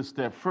take it a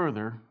step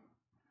further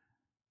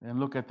and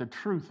look at the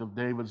truth of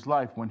David's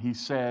life when he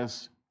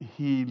says,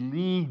 he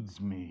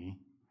leads me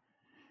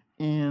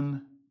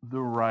in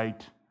the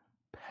right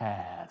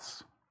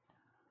paths.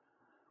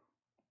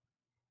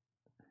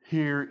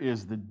 Here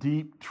is the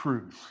deep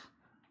truth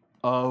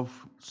of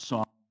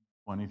Psalm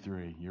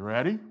 23. You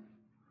ready?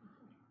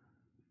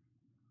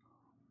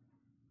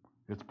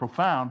 It's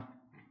profound.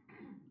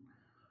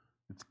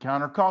 It's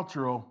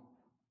countercultural.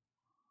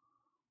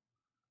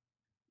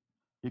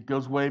 It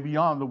goes way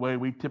beyond the way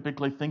we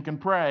typically think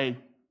and pray.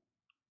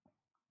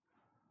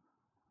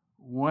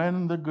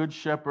 When the Good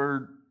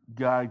Shepherd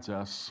guides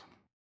us,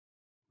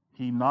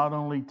 he not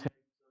only takes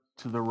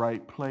us to the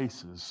right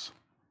places,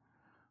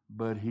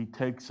 but he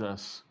takes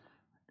us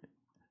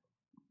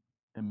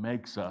and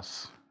makes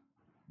us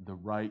the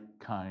right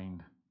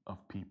kind of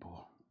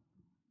people.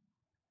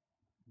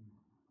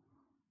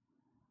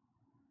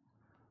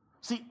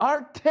 See,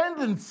 our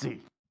tendency is to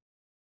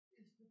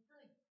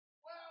think,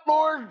 well,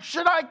 Lord,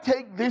 should I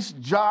take this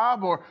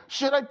job or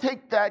should I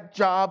take that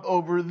job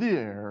over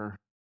there?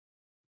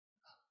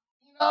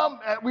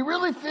 We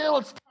really feel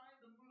it's time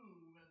to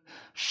move.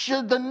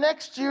 Should the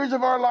next years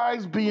of our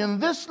lives be in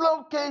this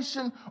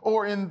location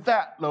or in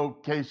that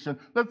location?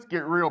 Let's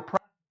get real practical.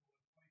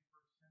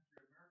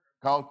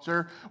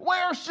 Culture.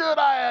 Where should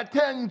I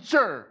attend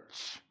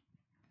church?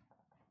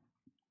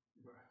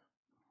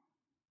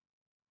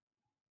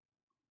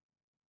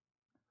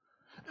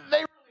 They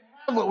really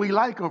have what we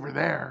like over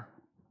there.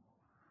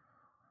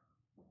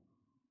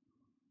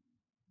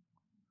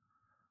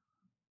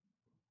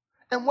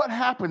 And what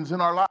happens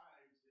in our lives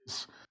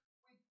is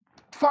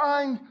we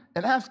find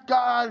and ask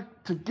God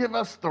to give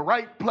us the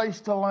right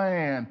place to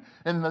land.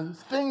 And the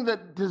thing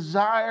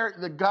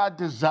that God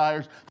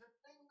desires,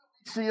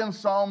 see in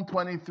Psalm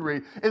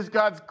 23 is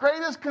God's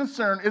greatest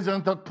concern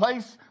isn't the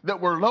place that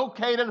we're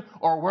located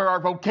or where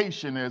our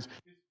vocation is.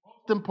 His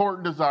most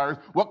important desire is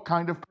what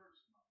kind of person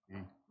are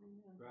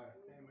we? Right.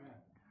 Amen.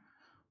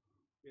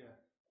 Yeah.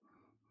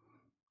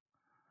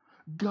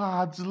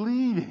 God's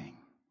leading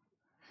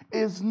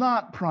is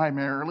not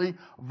primarily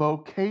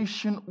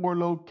vocation or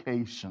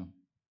location.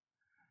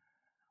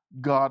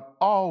 God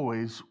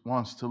always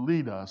wants to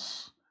lead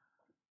us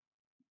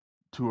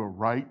to a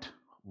right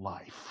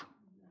life.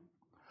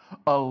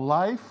 A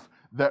life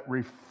that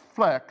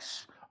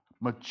reflects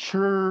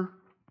mature,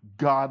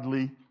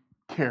 godly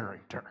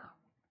character.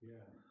 Yeah.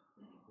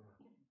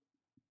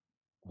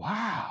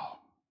 Wow.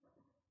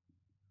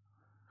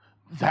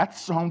 That's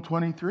Psalm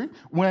 23.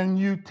 When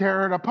you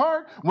tear it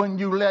apart, when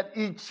you let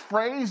each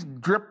phrase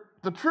drip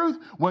the truth,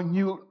 when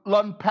you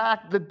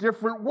unpack the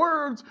different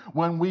words,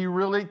 when we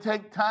really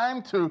take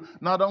time to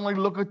not only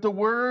look at the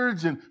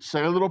words and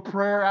say a little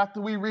prayer after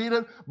we read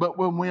it, but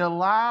when we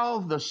allow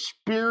the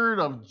Spirit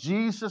of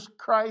Jesus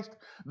Christ,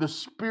 the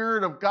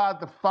Spirit of God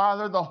the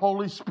Father, the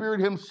Holy Spirit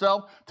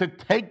Himself to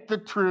take the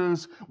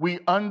truths, we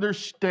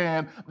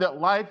understand that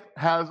life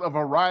has a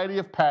variety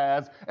of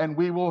paths and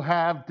we will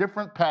have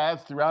different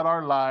paths throughout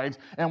our lives.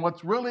 And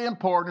what's really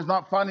important is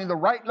not finding the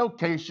right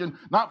location,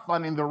 not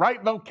finding the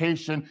right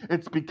vocation,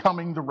 it's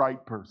becoming the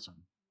right person.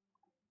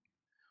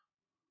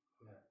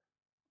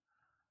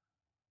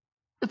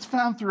 It's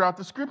found throughout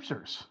the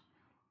Scriptures.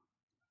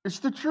 It's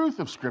the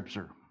truth of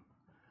Scripture.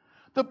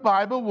 The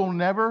Bible will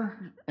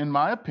never, in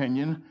my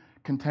opinion,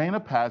 contain a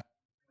passage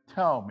that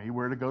tell me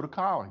where to go to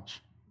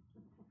college.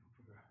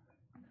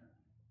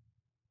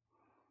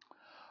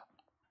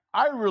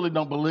 I really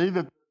don't believe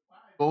that the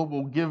Bible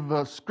will give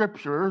us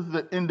Scripture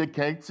that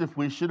indicates if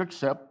we should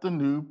accept the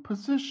new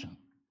position.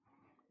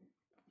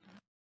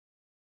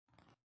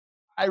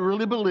 I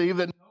really believe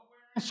that nowhere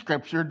in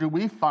Scripture do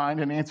we find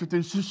an answer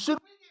to, should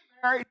we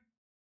get married?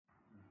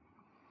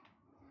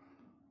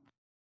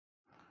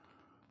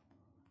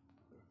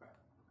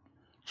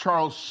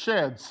 Charles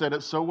Shedd said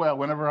it so well.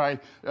 Whenever I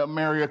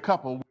marry a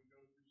couple, we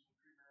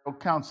go through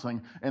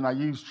counseling, and I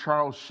use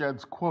Charles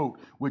Shedd's quote,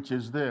 which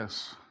is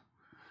this: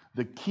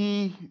 the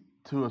key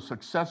to a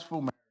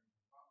successful marriage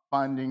is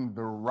finding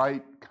the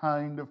right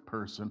kind of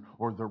person,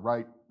 or the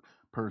right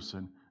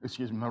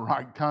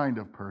kind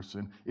of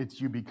person.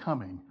 It's you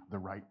becoming the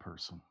right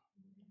person.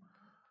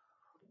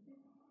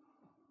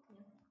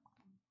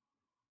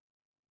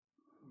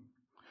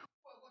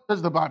 What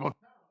does the Bible tell us?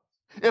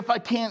 If I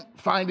can't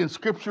find in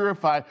Scripture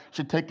if I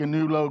should take a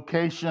new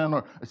location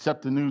or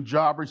accept a new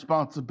job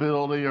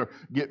responsibility or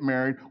get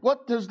married,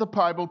 what does the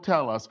Bible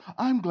tell us?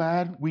 I'm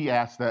glad we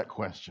asked that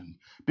question,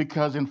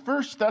 because in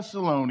 1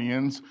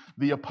 Thessalonians,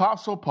 the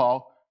Apostle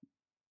Paul,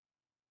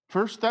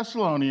 1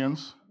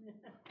 Thessalonians,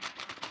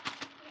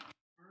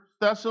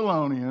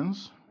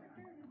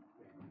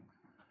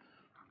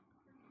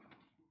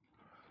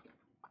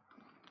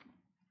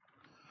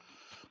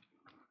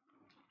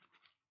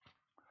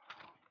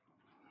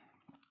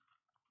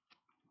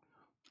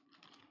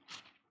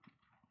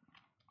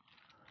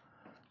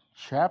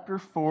 chapter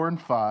 4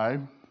 and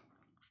 5,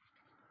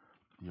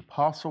 the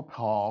Apostle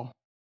Paul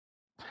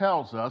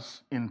tells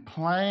us in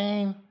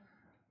plain,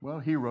 well,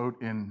 he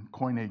wrote in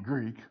Koine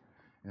Greek,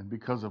 and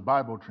because of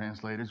Bible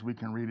translators, we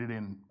can read it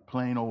in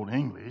plain old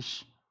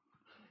English.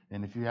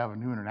 And if you have a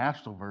New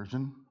International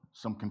Version,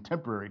 some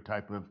contemporary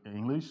type of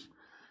English,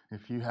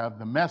 if you have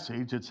the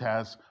Message, it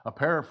has a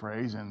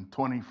paraphrase in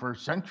 21st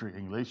century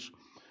English.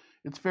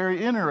 It's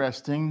very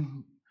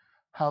interesting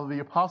how the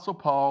Apostle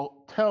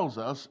Paul tells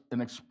us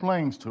and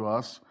explains to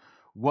us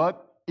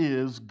what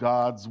is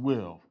God's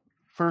will.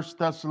 1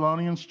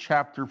 Thessalonians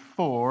chapter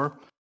 4,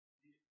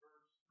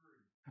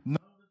 notice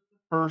the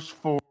first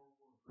 4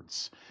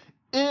 words.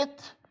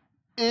 It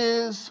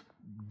is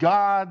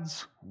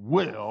God's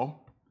will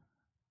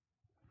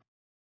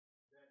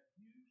that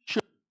you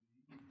should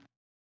be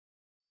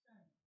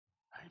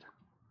saved.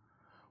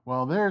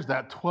 Well, there's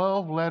that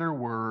 12-letter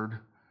word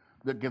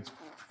that gets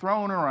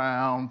thrown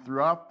around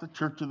throughout the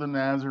Church of the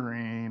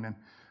Nazarene, and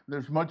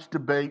there's much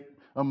debate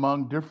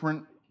among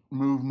different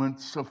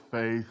movements of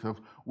faith of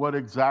what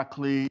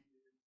exactly is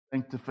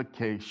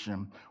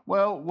sanctification.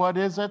 Well, what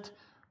is it?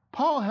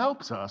 Paul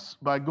helps us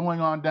by going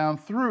on down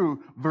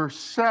through verse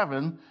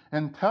 7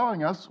 and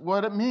telling us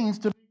what it means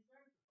to be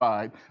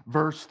sanctified.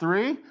 Verse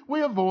 3,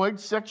 we avoid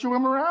sexual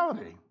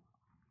immorality.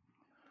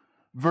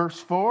 Verse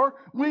 4,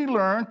 we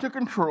learn to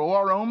control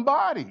our own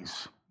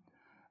bodies.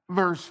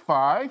 Verse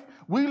 5,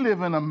 we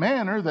live in a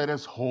manner that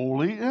is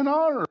holy and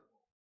honorable.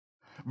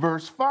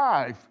 Verse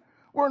 5,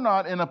 we're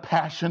not in a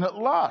passionate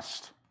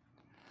lust.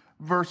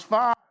 Verse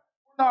 5,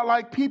 we're not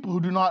like people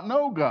who do not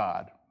know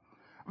God.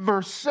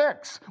 Verse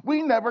 6,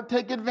 we never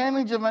take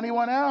advantage of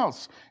anyone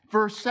else.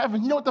 Verse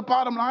 7, you know what the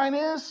bottom line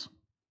is?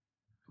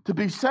 To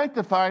be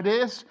sanctified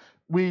is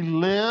we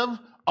live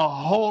a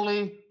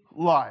holy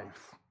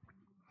life.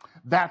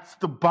 That's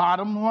the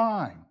bottom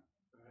line.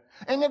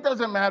 And it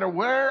doesn't matter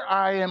where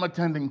I am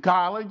attending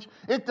college.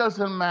 It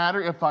doesn't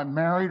matter if I'm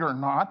married or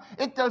not.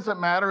 It doesn't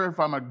matter if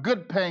I'm a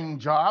good paying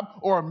job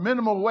or a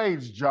minimal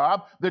wage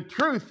job. The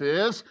truth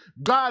is,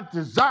 God's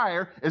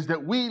desire is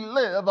that we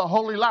live a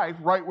holy life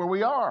right where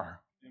we are.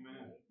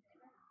 Amen.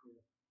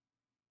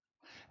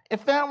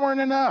 If that weren't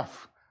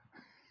enough,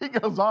 he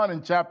goes on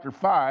in chapter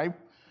 5,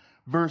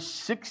 verse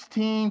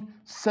 16,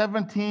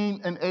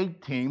 17, and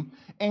 18,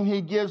 and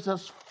he gives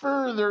us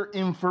further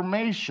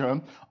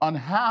information on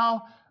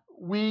how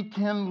we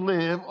can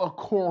live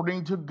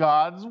according to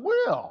God's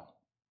will.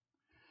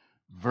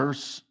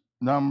 Verse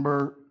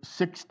number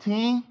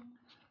 16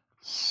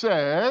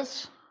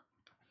 says,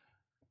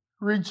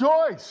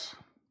 rejoice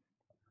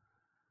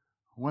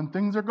when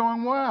things are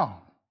going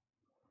well.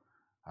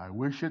 I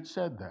wish it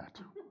said that.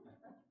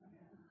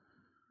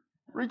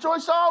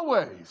 Rejoice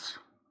always.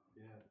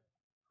 Yeah.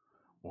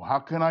 Well, how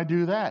can I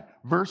do that?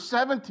 Verse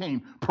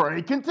 17,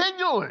 pray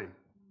continually.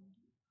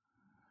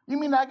 You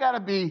mean I got to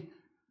be,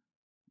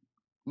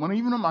 when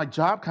even in my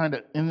job kind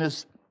of in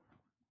this?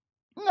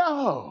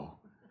 No.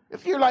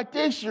 If you're like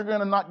this, you're going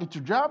to not get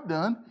your job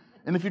done.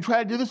 And if you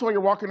try to do this while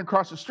you're walking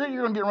across the street,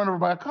 you're going to get run over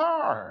by a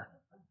car.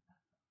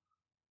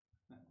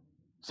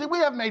 See, we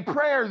have made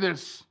prayer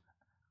this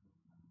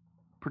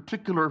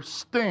particular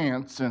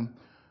stance and,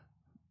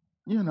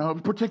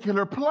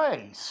 particular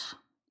place.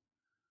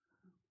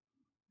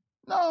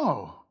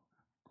 No.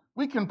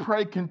 We can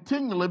pray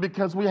continually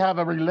because we have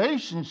a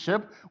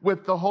relationship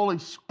with the Holy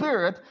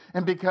Spirit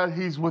and because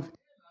He's within us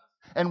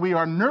and we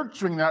are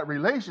nurturing that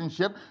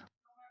relationship. No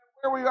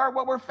matter where we are,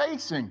 what we're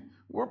facing,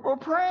 we're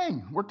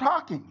praying, we're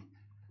talking.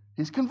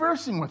 He's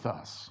conversing with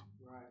us.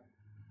 Right.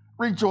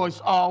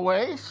 Rejoice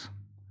always,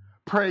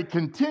 pray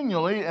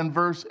continually, and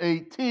verse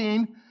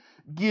 18,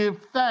 give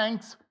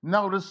thanks,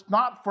 notice,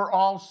 not for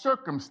all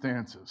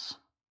circumstances.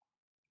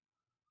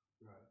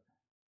 Right.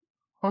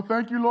 Oh,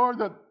 thank you, Lord,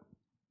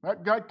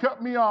 that guy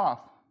cut me off.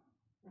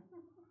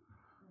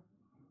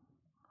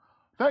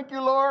 Thank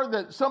you, Lord,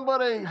 that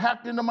somebody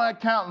hacked into my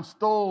account and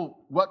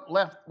stole what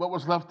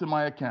was left in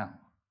my account.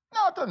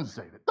 No, it doesn't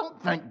say that.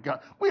 Don't thank God.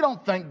 We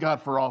don't thank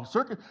God for all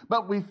circumstances,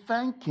 but we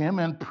thank Him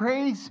and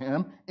praise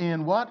Him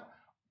in what?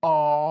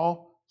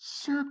 All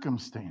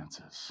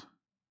circumstances.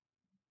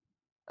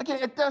 Again,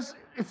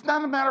 it's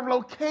not a matter of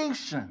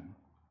location.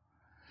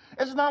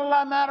 It's not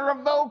a matter of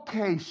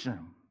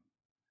vocation.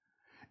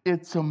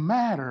 It's a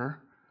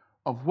matter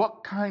of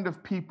what kind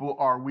of people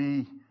are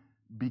we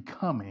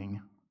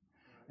becoming.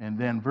 And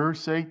then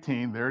verse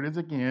 18, there it is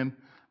again.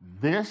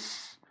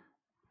 This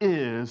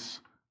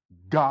is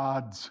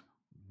God's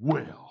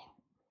will.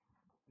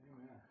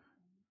 Amen.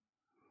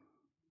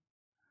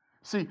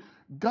 See,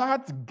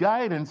 God's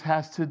guidance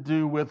has to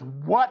do with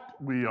what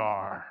we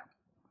are,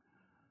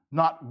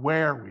 not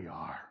where we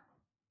are.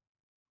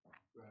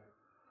 Right.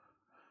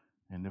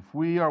 And if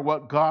we are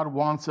what God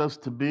wants us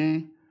to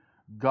be,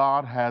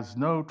 God has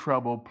no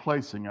trouble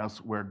placing us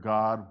where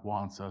God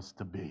wants us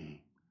to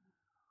be.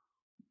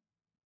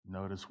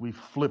 Notice we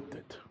flipped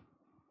it.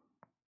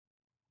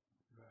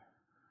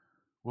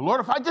 Well,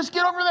 Lord, if I just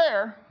get over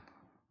there,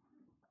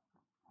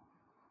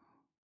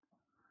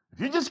 If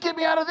you just get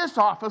me out of this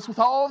office with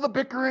all the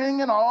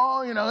bickering and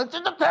all, it's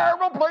just a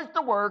terrible place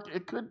to work.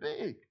 It could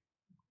be.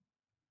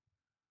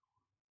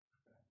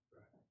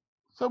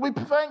 So we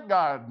thank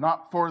God,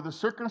 not for the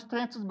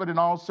circumstances, but in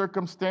all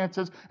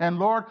circumstances. And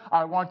Lord,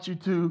 I want you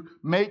to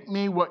make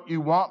me what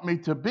you want me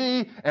to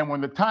be. And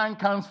when the time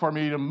comes for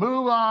me to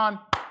move on,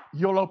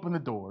 you'll open the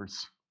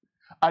doors.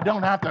 I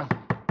don't have to.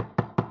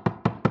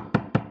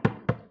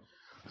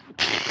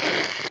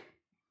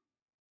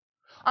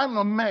 I'm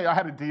amazed. I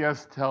had a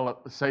DS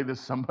say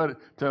this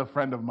to a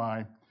friend of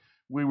mine.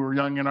 We were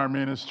young in our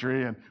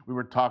ministry, and we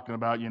were talking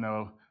about,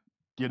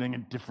 getting a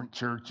different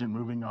church and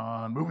moving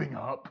on, moving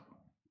up.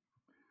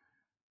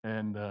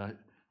 And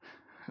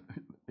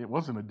it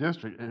wasn't a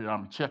district.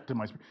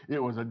 It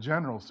was a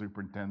general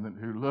superintendent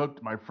who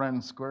looked my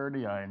friend square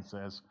in the eye and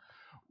says,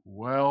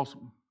 "Well,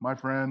 my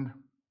friend,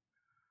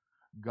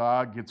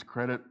 God gets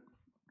credit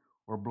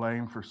or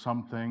blame for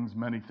some things,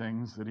 many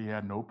things that he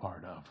had no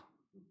part of."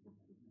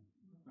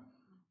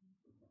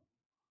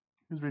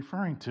 He was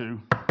referring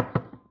to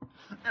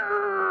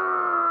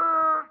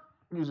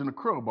using a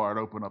crowbar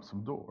to open up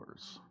some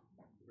doors.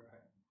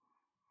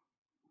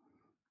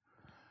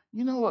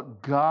 You know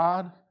what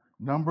God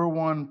number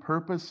one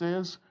purpose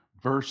is?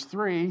 Verse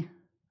 3,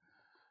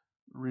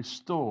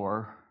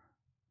 restore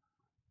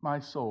my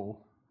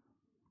soul.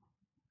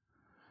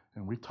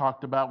 And we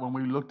talked about when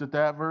we looked at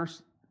that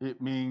verse,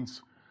 it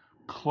means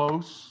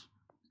close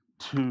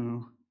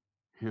to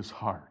his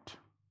heart.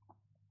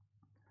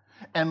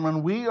 And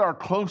when we are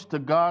close to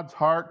God's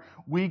heart,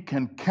 we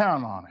can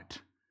count on it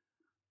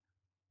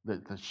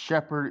that the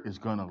shepherd is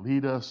going to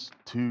lead us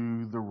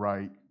to the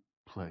right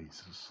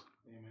places.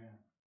 Amen.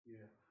 Yeah.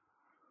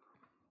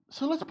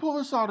 So let's pull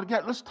this all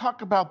together. Let's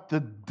talk about the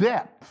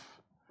depth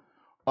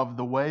of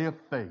the way of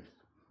faith.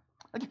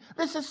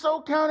 This is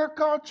so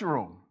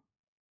countercultural.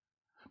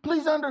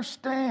 Please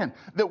understand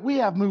that we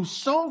have moved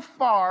so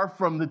far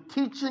from the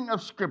teaching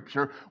of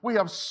Scripture, we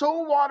have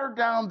so watered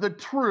down the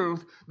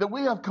truth that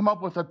we have come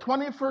up with a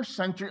 21st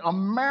century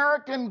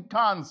American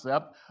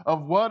concept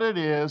of what it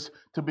is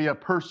to be a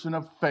person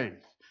of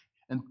faith.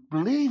 And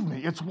believe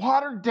me, it's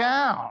watered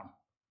down.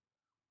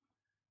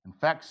 In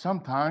fact,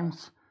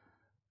 sometimes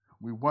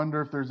we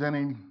wonder if there's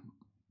any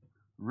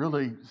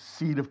really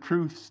seed of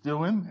truth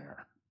still in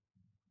there.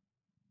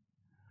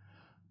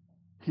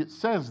 It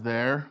says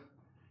there,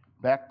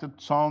 back to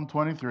Psalm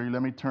 23.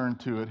 Let me turn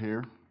to it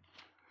here.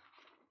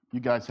 You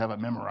guys have it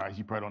memorized.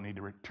 You probably don't need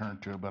to return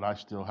to it, but I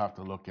still have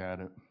to look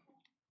at it.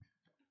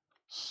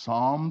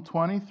 Psalm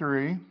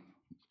 23.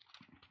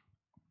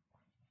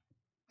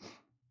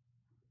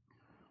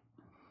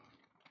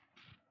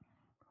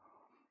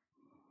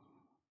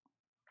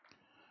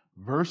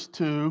 Verse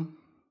 2.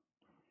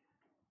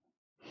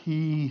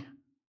 He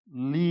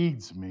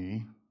leads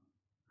me.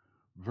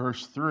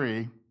 Verse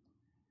 3.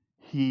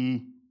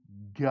 He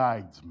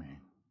guides me.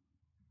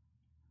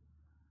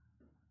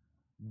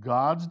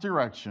 God's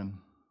direction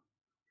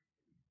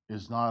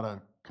is not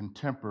a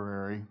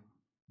contemporary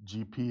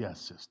GPS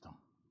system.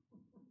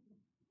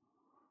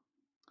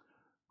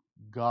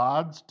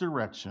 God's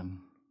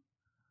direction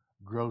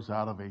grows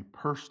out of a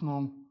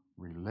personal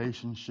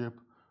relationship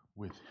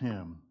with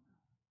Him,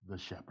 the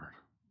shepherd.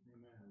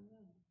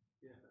 Amen.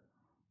 Yeah.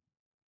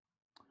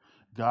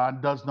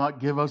 God does not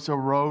give us a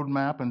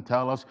roadmap and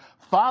tell us,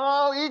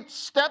 follow each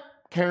step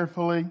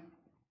carefully.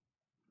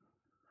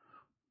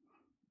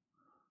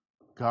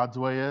 God's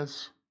way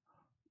is,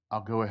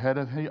 I'll go ahead,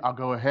 and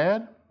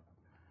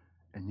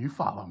you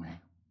follow me.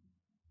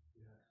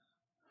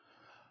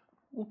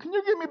 Well, can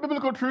you give me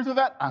biblical truth of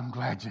that? I'm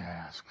glad you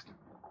asked.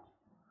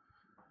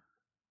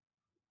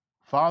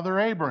 Father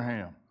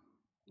Abraham,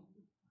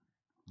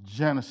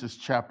 Genesis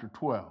chapter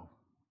 12.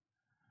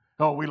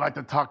 Oh, we like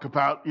to talk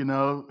about,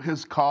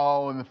 his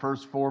call in the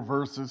first 4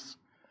 verses.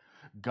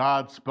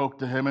 God spoke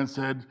to him and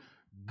said,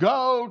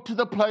 go to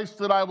the place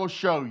that I will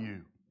show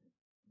you.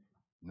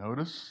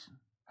 Notice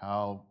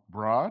how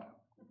broad.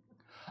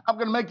 I'm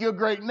going to make you a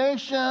great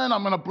nation.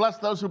 I'm going to bless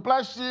those who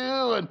bless you.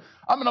 And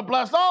I'm going to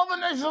bless all the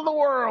nations of the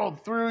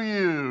world through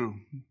you.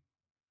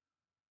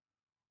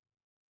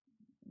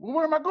 Well,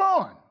 where am I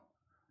going?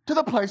 To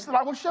the place that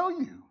I will show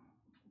you.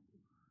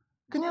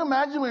 Can you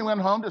imagine we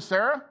went home to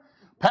Sarah?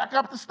 Pack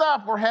up the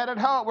stuff. We're headed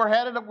home. We're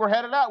headed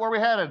out. Where are we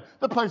headed?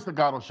 The place that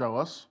God will show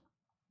us.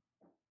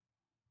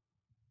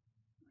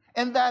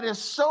 And that is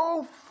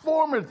so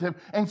formative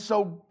and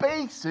so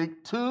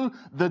basic to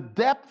the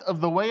depth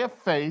of the way of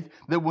faith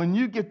that when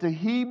you get to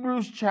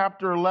Hebrews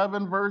chapter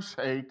 11, verse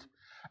 8,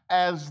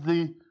 as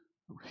the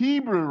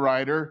Hebrew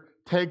writer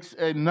takes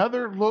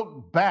another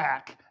look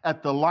back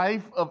at the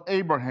life of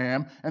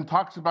Abraham and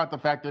talks about the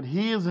fact that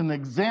he is an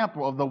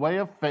example of the way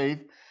of faith,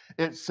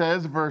 it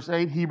says, verse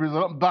 8, Hebrews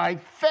 11, by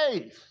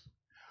faith,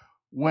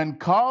 when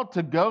called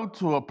to go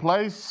to a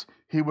place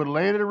he would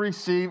later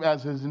receive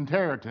as his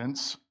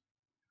inheritance,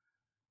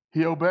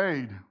 he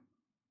obeyed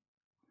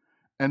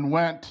and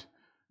went,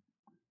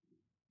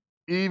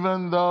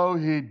 even though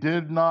he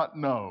did not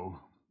know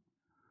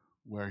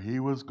where he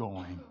was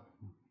going.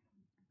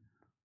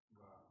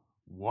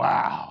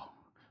 Wow.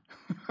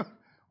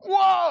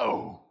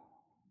 Whoa!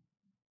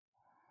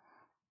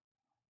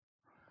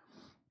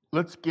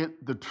 Let's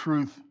get the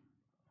truth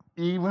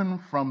even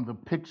from the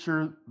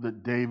picture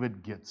that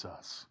David gets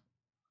us.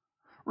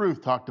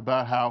 Ruth talked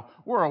about how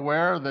we're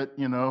aware that,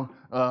 the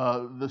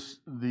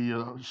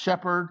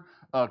shepherd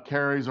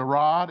carries a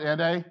rod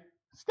and a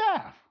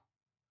staff.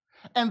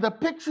 And the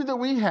picture that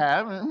we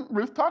have, and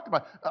Ruth talked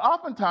about,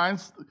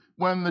 oftentimes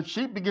when the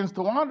sheep begins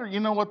to wander,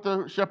 you know what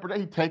the shepherd,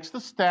 he takes the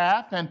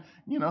staff and,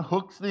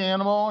 hooks the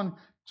animal and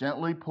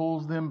gently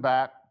pulls them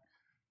back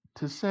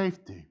to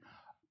safety.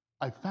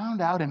 I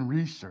found out in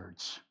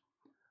research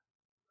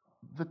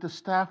that the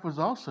staff was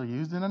also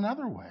used in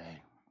another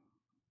way.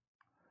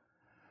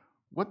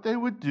 What they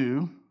would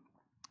do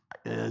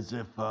is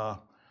if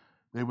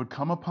they would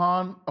come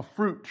upon a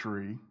fruit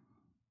tree,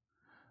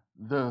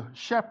 the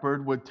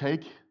shepherd would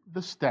take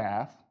the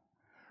staff,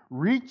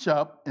 reach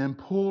up and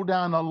pull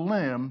down a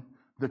limb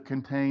that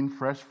contained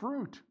fresh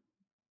fruit,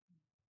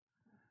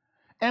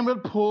 and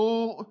would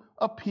pull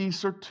a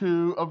piece or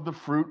two of the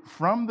fruit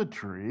from the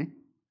tree,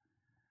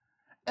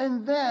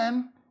 and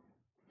then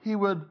he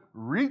would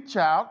reach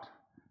out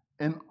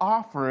and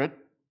offer it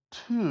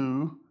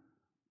to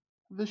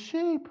the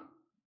sheep.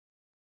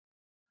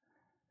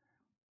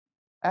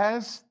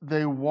 As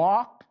they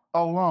walked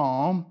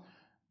along,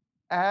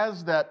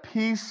 as that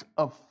piece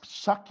of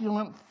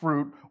succulent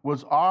fruit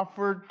was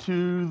offered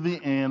to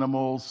the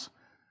animals,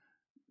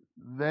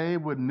 they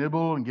would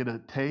nibble and get a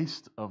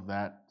taste of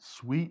that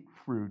sweet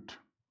fruit,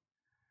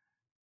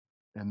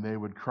 and they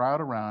would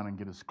crowd around and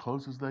get as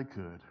close as they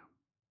could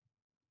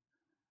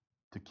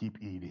to keep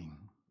eating.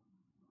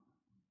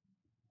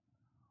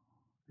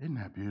 Isn't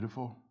that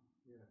beautiful?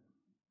 Yeah.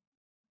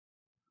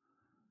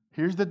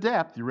 Here's the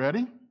depth. You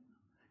ready?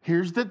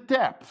 Here's the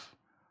depth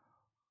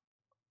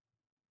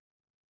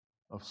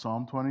of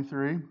Psalm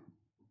 23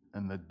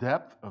 and the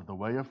depth of the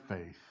way of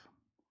faith.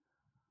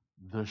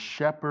 The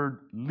shepherd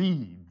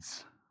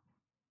leads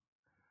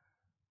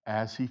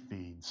as he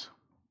feeds.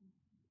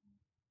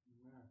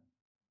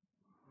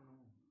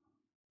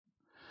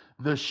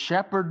 The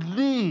shepherd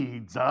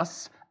leads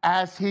us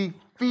as he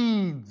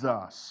feeds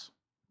us.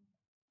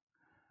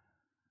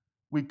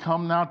 We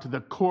come now to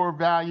the core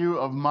value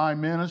of my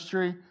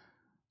ministry.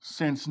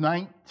 Since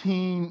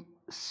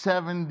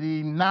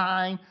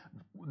 1979,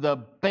 the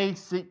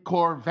basic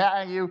core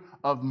value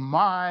of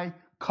my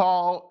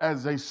call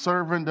as a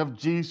servant of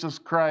Jesus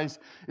Christ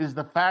is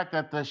the fact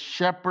that the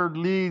shepherd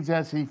leads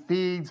as he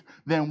feeds,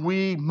 then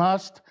we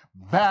must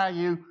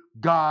value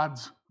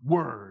God's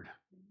word.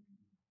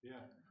 Yeah.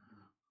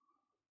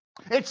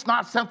 It's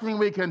not something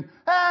we can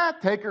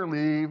take or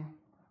leave.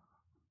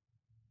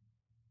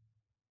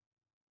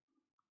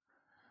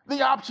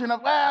 The option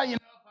of, if I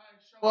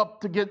show up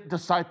to get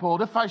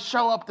discipled, if I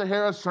show up to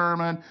hear a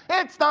sermon,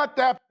 it's not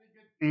that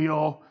big a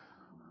deal.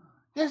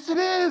 Yes, it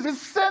is.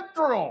 It's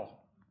central.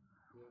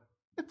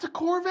 It's a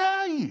core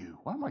value.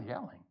 Why am I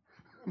yelling?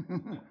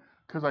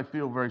 Because I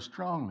feel very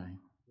strongly.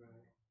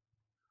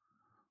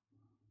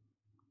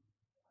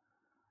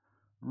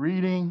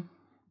 Reading,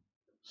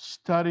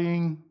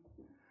 studying,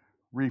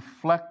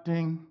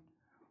 reflecting,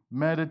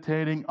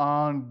 meditating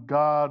on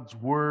God's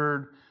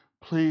word,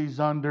 please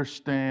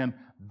understand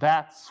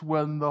that's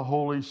when the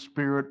Holy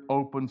Spirit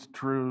opens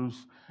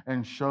truths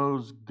and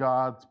shows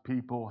God's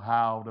people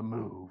how to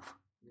move.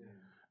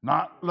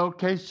 Not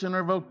location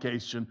or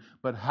vocation,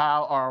 but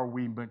how are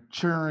we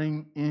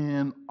maturing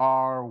in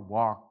our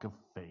walk of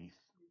faith.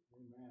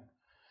 Amen.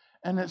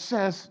 And it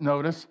says,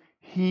 notice,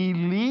 he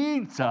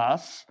leads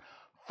us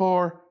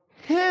for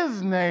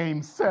his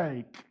name's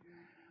sake.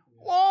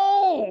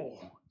 Whoa!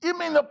 You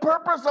mean the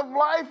purpose of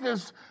life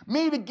is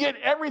me to get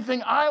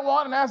everything I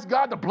want and ask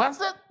God to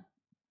bless it?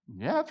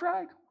 Yeah, that's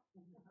right.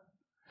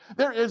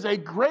 There is a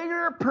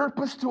greater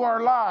purpose to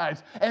our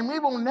lives, and we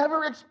will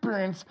never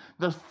experience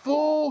the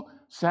full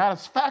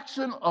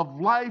satisfaction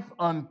of life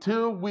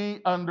until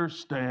we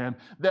understand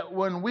that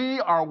when we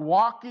are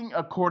walking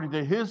according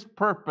to his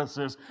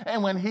purposes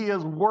and when he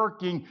is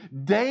working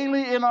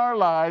daily in our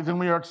lives and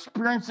we are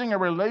experiencing a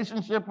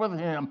relationship with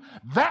him,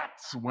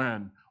 that's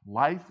when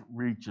life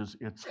reaches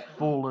its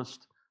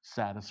fullest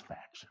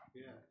satisfaction.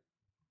 Yeah.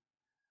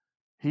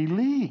 He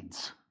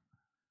leads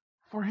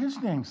for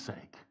his name's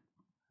sake.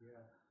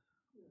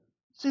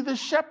 See, the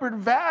shepherd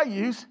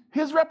values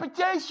his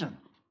reputation.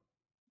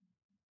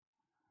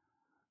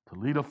 To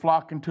lead a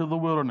flock into the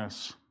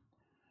wilderness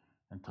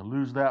and to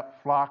lose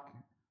that flock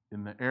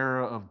in the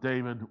era of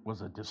David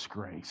was a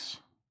disgrace.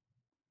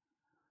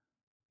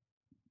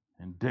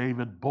 And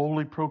David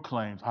boldly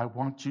proclaims, I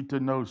want you to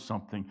know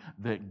something,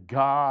 that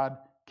God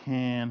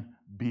can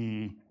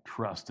be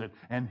trusted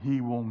and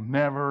he will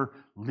never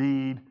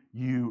lead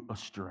you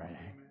astray.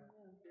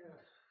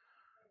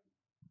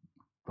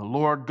 The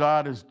Lord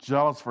God is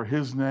jealous for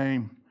his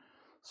name,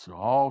 so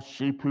all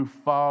sheep who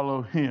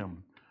follow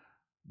him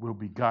will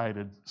be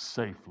guided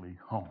safely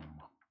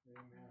home.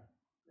 Amen.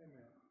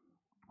 Amen.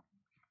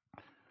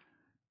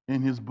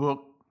 In his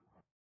book,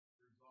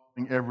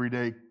 Resolving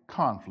Everyday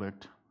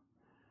Conflict,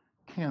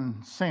 Ken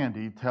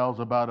Sande tells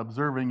about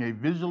observing a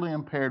visually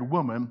impaired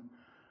woman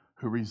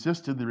who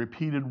resisted the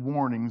repeated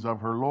warnings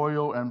of her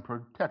loyal and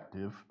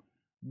protective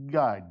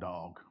guide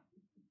dog.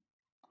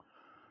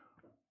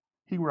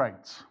 He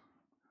writes,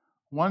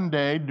 "One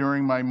day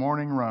during my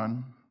morning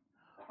run,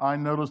 I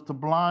noticed a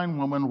blind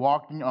woman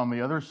walking on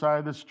the other side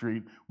of the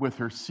street with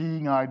her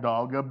seeing eye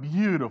dog, a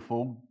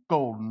beautiful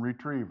golden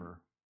retriever.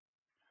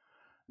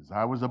 As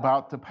I was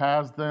about to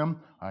pass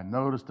them, I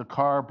noticed a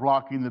car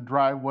blocking the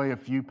driveway a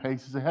few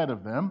paces ahead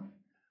of them.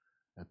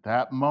 At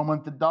that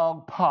moment, the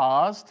dog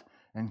paused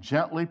and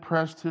gently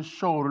pressed his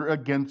shoulder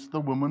against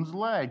the woman's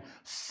leg,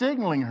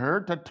 signaling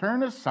her to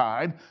turn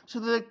aside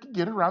so that they could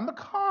get around the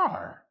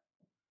car.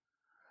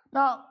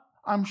 Now,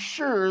 I'm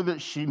sure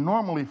that she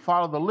normally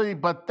followed the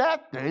lead, but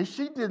that day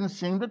she didn't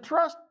seem to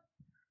trust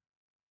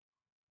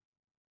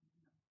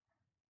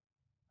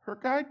her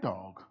guide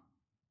dog.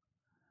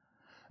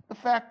 The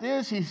fact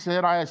is," he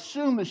said, "I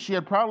assumed that she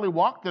had probably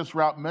walked this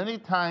route many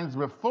times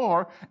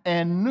before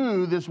and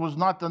knew this was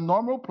not the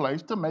normal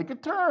place to make a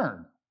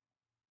turn.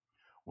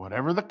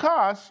 Whatever the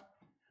cost,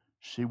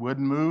 she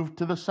wouldn't move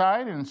to the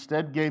side and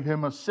instead gave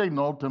him a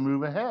signal to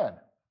move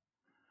ahead.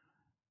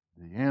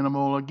 The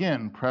animal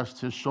again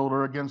pressed his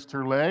shoulder against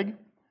her leg,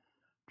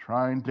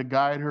 trying to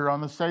guide her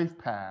on the safe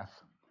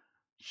path.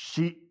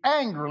 She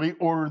angrily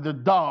ordered the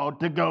dog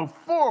to go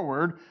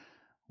forward.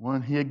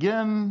 When he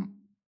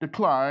again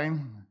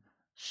declined,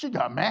 she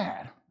got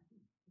mad.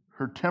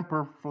 Her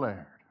temper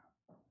flared.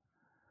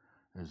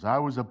 As I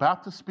was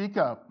about to speak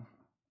up,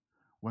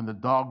 when the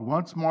dog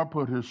once more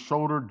put his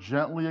shoulder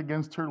gently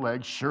against her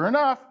leg, sure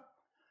enough,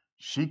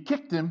 she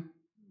kicked him,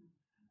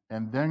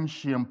 and then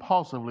she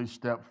impulsively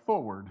stepped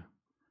forward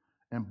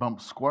and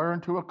bumped square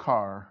into a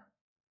car.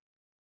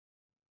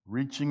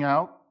 Reaching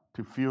out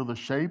to feel the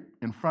shape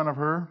in front of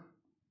her,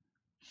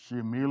 she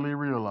immediately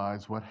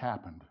realized what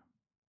happened.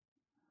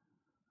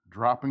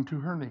 Dropping to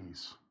her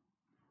knees,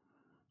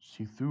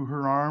 she threw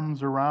her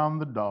arms around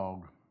the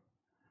dog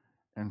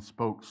and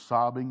spoke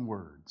sobbing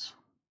words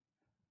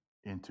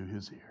into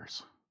his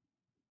ears.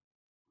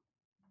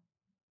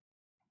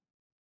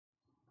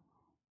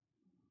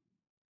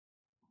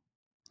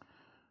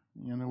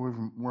 You know,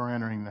 we're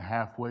entering the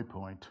halfway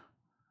point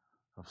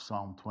of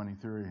Psalm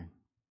 23.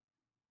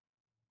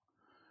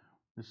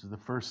 This is the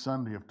first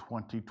Sunday of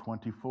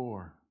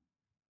 2024.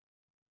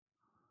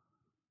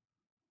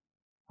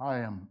 I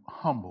am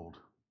humbled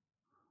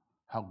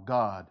how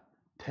God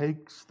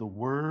takes the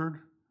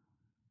word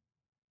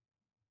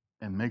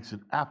and makes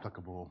it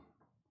applicable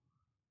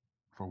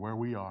for where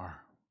we are.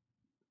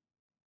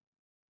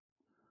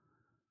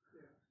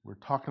 We're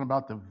talking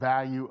about the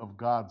value of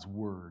God's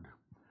word.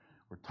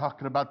 We're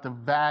talking about the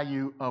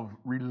value of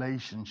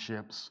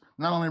relationships.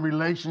 Not only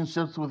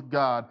relationships with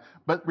God,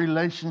 but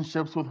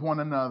relationships with one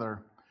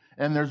another.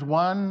 And there's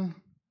one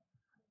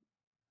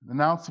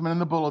announcement in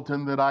the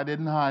bulletin that I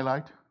didn't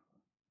highlight.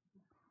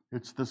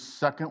 It's the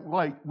second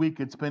week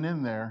it's been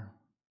in there.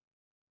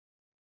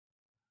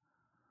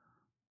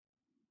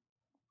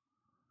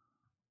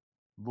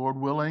 Lord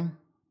willing,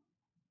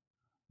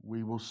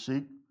 we will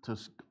seek to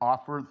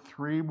offer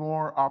 3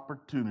 more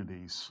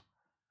opportunities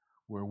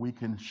where we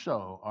can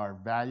show our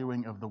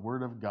valuing of the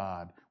Word of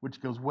God, which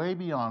goes way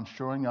beyond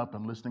showing up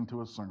and listening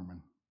to a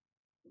sermon,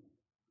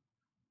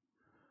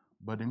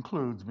 but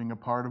includes being a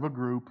part of a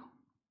group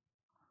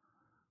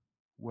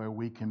where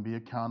we can be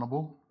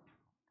accountable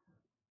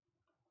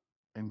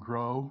and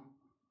grow.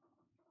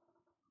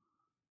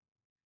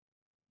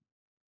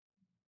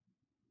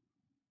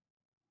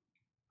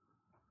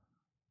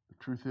 The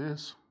truth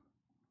is,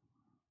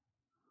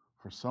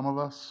 for some of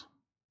us,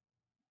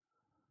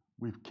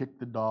 we've kicked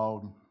the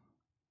dog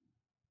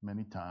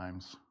many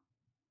times,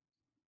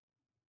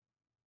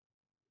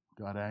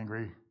 got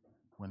angry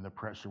when the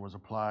pressure was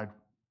applied.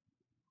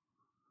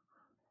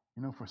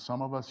 You know, for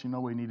some of us,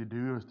 what we need to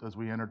do as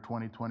we enter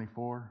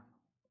 2024?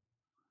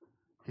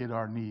 Hit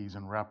our knees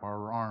and wrap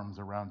our arms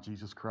around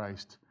Jesus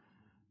Christ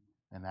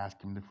and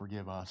ask Him to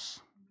forgive us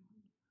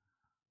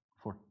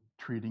for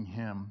treating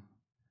Him,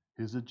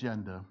 His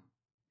agenda,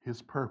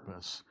 His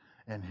purpose,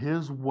 and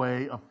His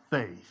way of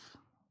faith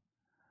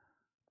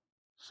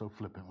so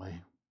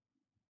flippantly.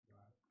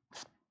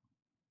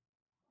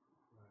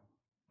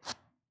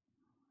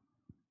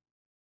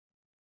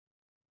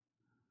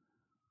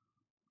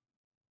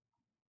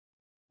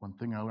 One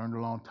thing I learned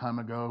a long time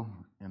ago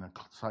in a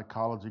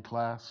psychology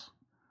class,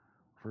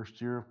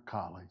 first year of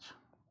college,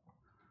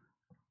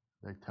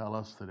 they tell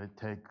us that it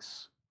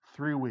takes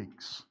 3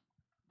 weeks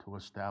to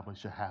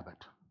establish a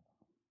habit.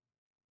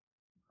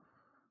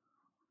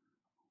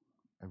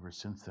 Ever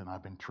since then,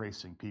 I've been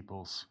tracing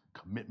people's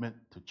commitment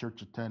to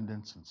church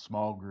attendance and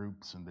small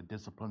groups and the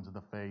disciplines of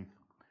the faith.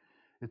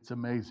 It's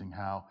amazing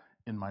how,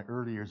 in my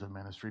early years of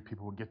ministry,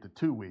 people would get to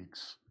 2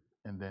 weeks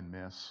and then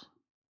miss.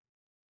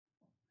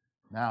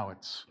 Now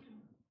it's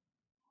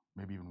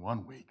maybe even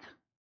 1 week,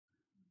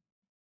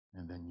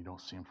 and then you don't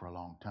see them for a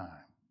long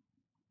time.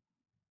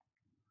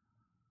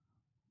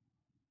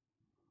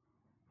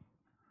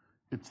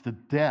 It's the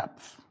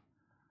depth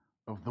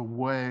of the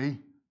way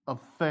of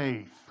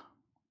faith.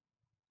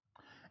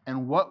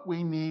 And what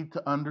we need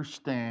to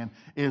understand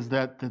is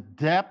that the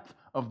depth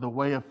of the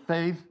way of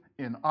faith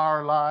in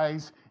our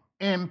lives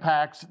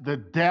impacts the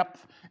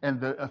depth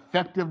and the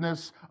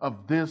effectiveness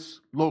of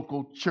this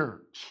local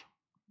church.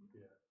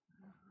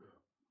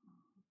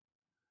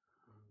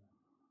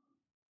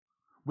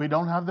 We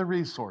don't have the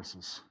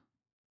resources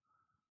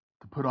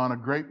to put on a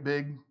great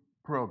big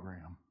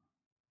program.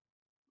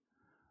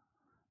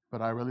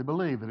 But I really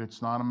believe that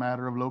it's not a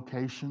matter of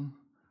location.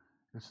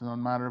 It's not a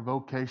matter of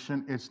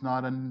vocation. It's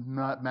not a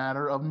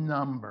matter of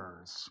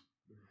numbers.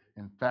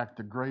 In fact,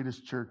 the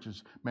greatest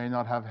churches may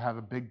not have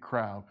a big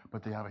crowd,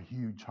 but they have a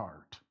huge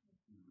heart.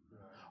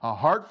 A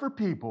heart for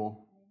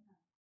people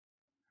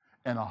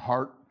and a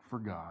heart for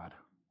God.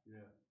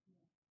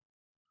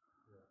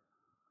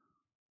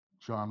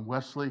 John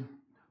Wesley,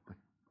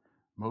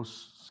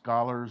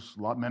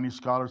 many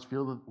scholars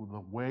feel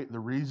that the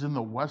reason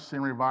the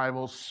Wesleyan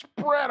revival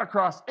spread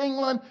across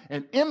England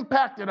and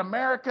impacted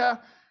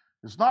America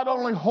is not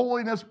only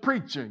holiness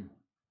preaching,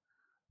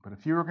 but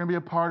if you were going to be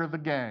a part of the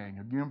gang,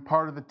 if you were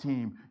part of the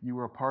team, you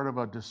were a part of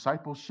a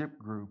discipleship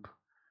group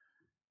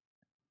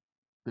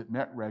that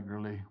met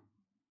regularly.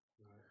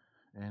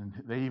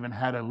 And they even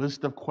had a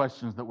list of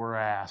questions that were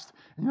asked.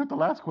 And you know what the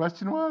last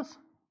question was?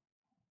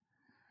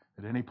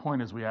 At any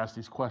point as we asked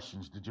these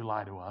questions, did you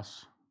lie to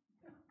us?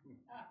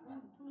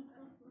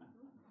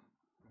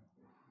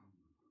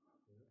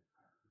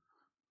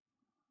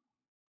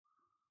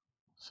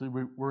 See,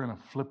 we're in a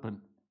flippant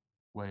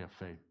way of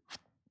faith.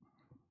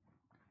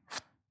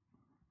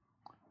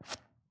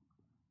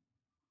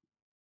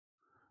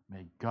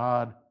 May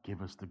God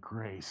give us the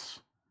grace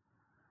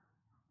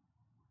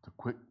to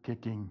quit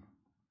kicking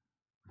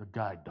the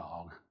guide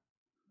dog.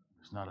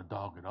 He's not a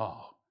dog at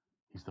all.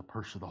 He's the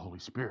person of the Holy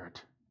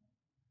Spirit.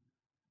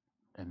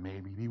 And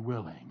may we be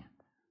willing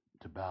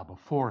to bow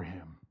before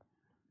him,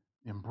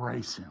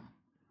 embrace him,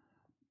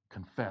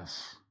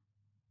 confess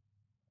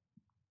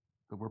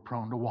that we're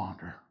prone to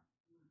wander,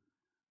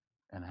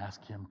 and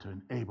ask him to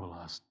enable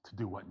us to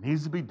do what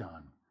needs to be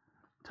done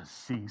to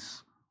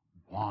cease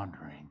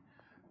wandering,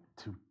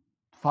 to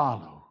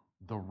follow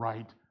the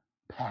right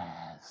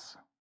paths.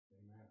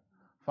 Amen.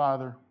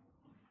 Father,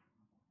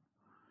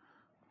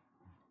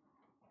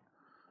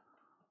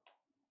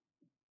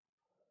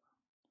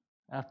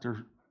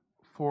 after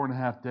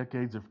 4.5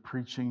 decades of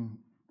preaching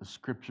the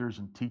Scriptures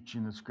and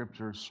teaching the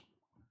Scriptures,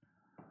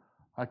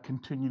 I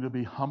continue to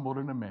be humbled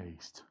and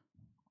amazed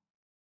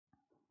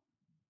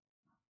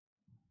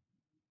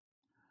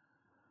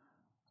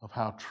of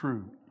how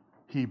true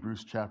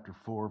Hebrews chapter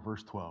 4,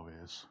 verse 12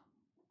 is.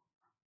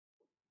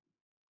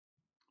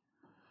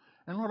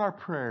 And Lord, our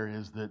prayer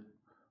is that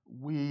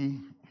we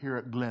here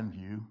at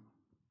Glenview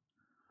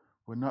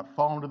would not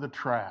fall into the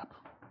trap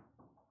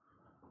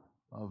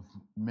of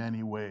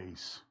many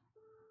ways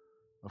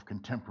of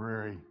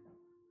contemporary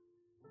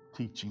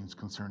teachings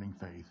concerning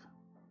faith.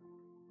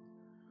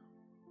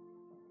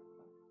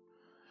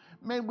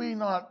 May we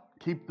not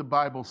keep the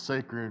Bible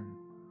sacred,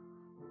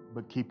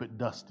 but keep it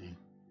dusty.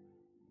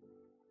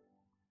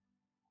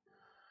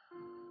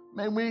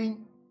 May we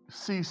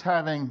cease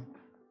having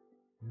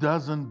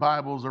dozen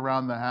Bibles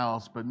around the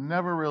house, but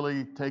never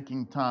really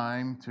taking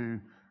time to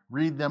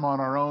read them on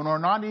our own, or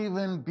not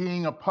even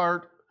being a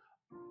part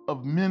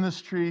of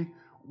ministry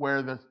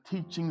where the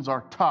teachings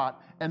are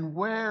taught and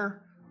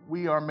where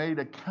we are made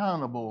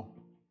accountable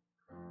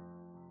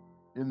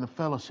in the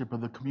fellowship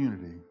of the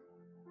community.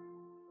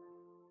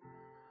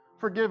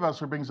 Forgive us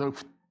for being so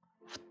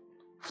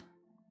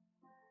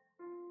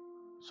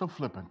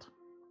flippant.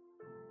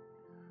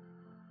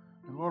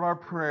 And Lord, our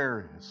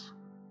prayer is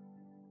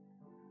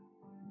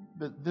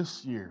that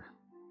this year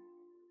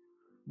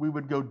we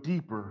would go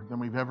deeper than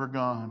we've ever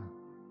gone.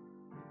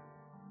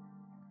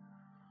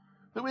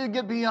 That we would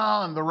get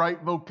beyond the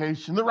right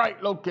vocation, the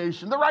right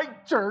location, the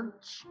right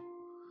church.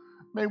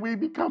 May we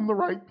become the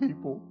right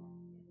people.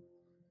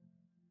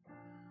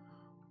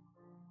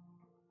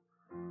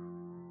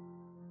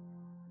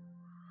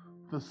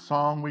 The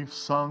song we've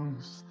sung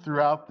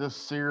throughout this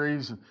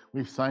series,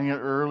 we sang it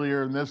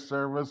earlier in this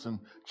service, and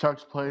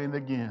Chuck's playing it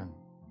again.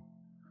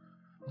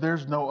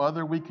 There's no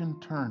other we can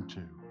turn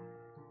to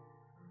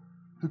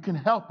who can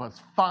help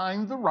us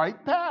find the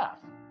right path,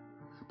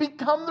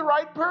 become the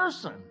right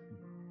person.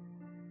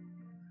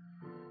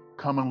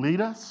 Come and lead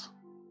us,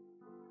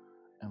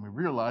 and we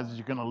realize that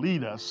you're going to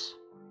lead us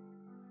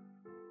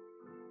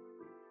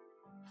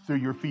through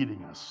your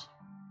feeding us.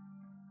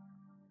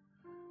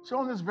 So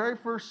on this very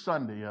first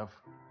Sunday of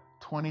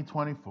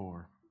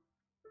 2024,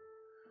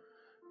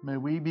 may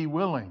we be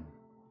willing,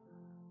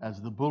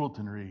 as the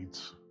bulletin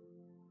reads,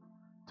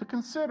 to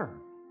consider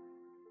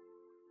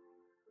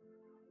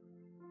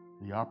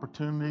the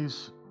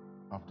opportunities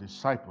of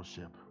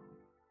discipleship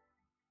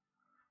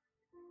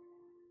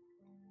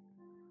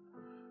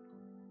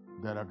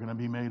that are going to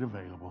be made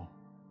available.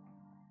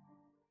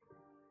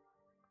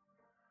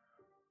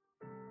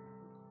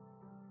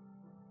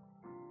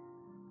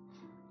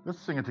 Let's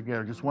sing it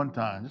together just one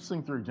time. Just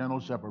sing through Gentle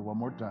Shepherd one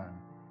more time.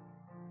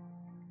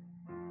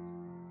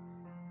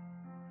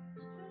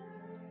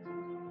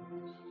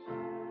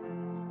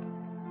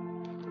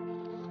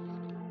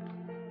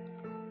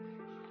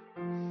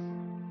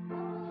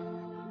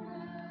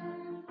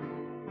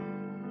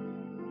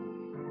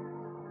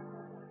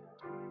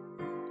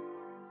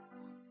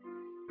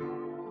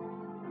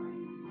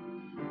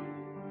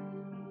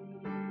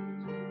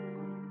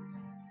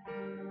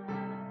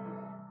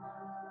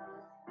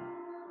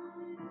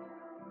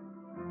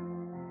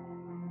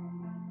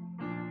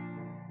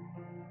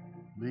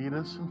 Lead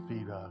us and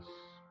feed us.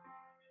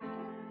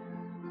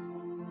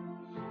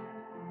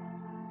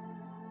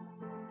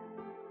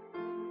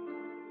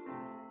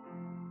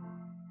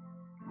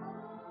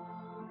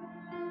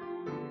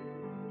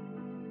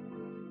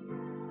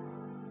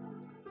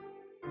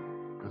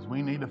 Because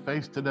we need to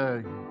face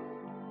today.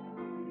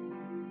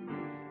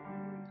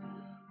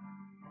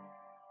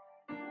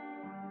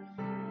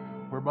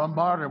 We're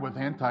bombarded with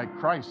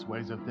anti-Christ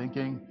ways of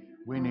thinking.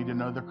 We need to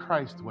know the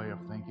Christ way of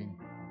thinking.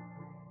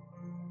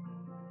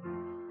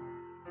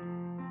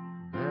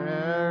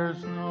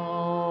 There's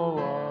no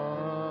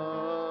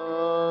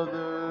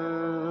other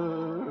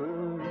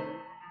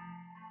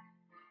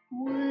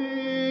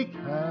we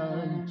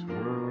can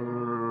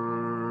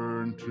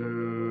turn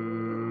to.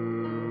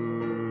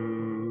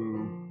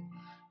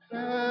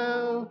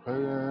 Help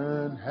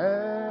and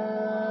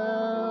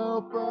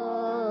help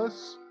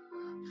us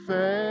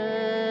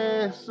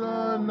face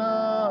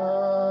another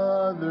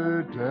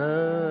day.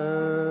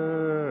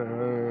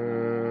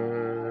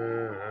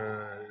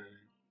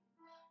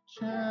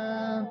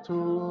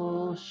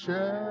 Gentle shepherd,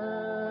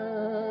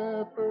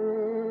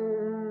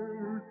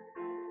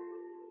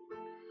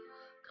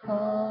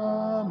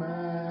 come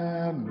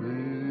and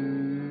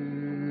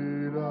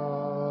lead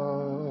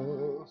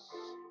us,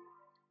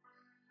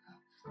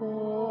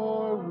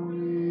 for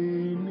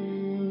we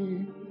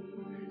need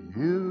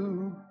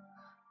you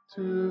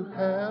to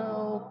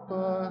help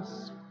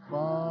us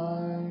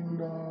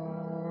find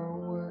our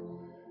way.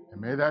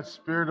 And may that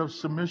spirit of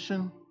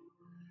submission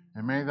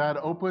and may that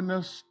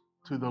openness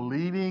to the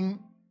leading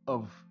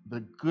of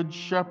the Good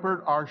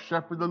Shepherd, our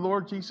Shepherd, the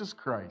Lord Jesus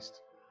Christ,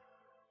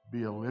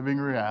 be a living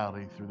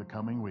reality through the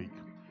coming week.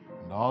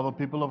 And all the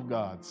people of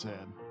God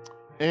said,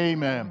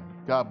 Amen.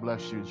 God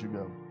bless you as you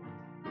go.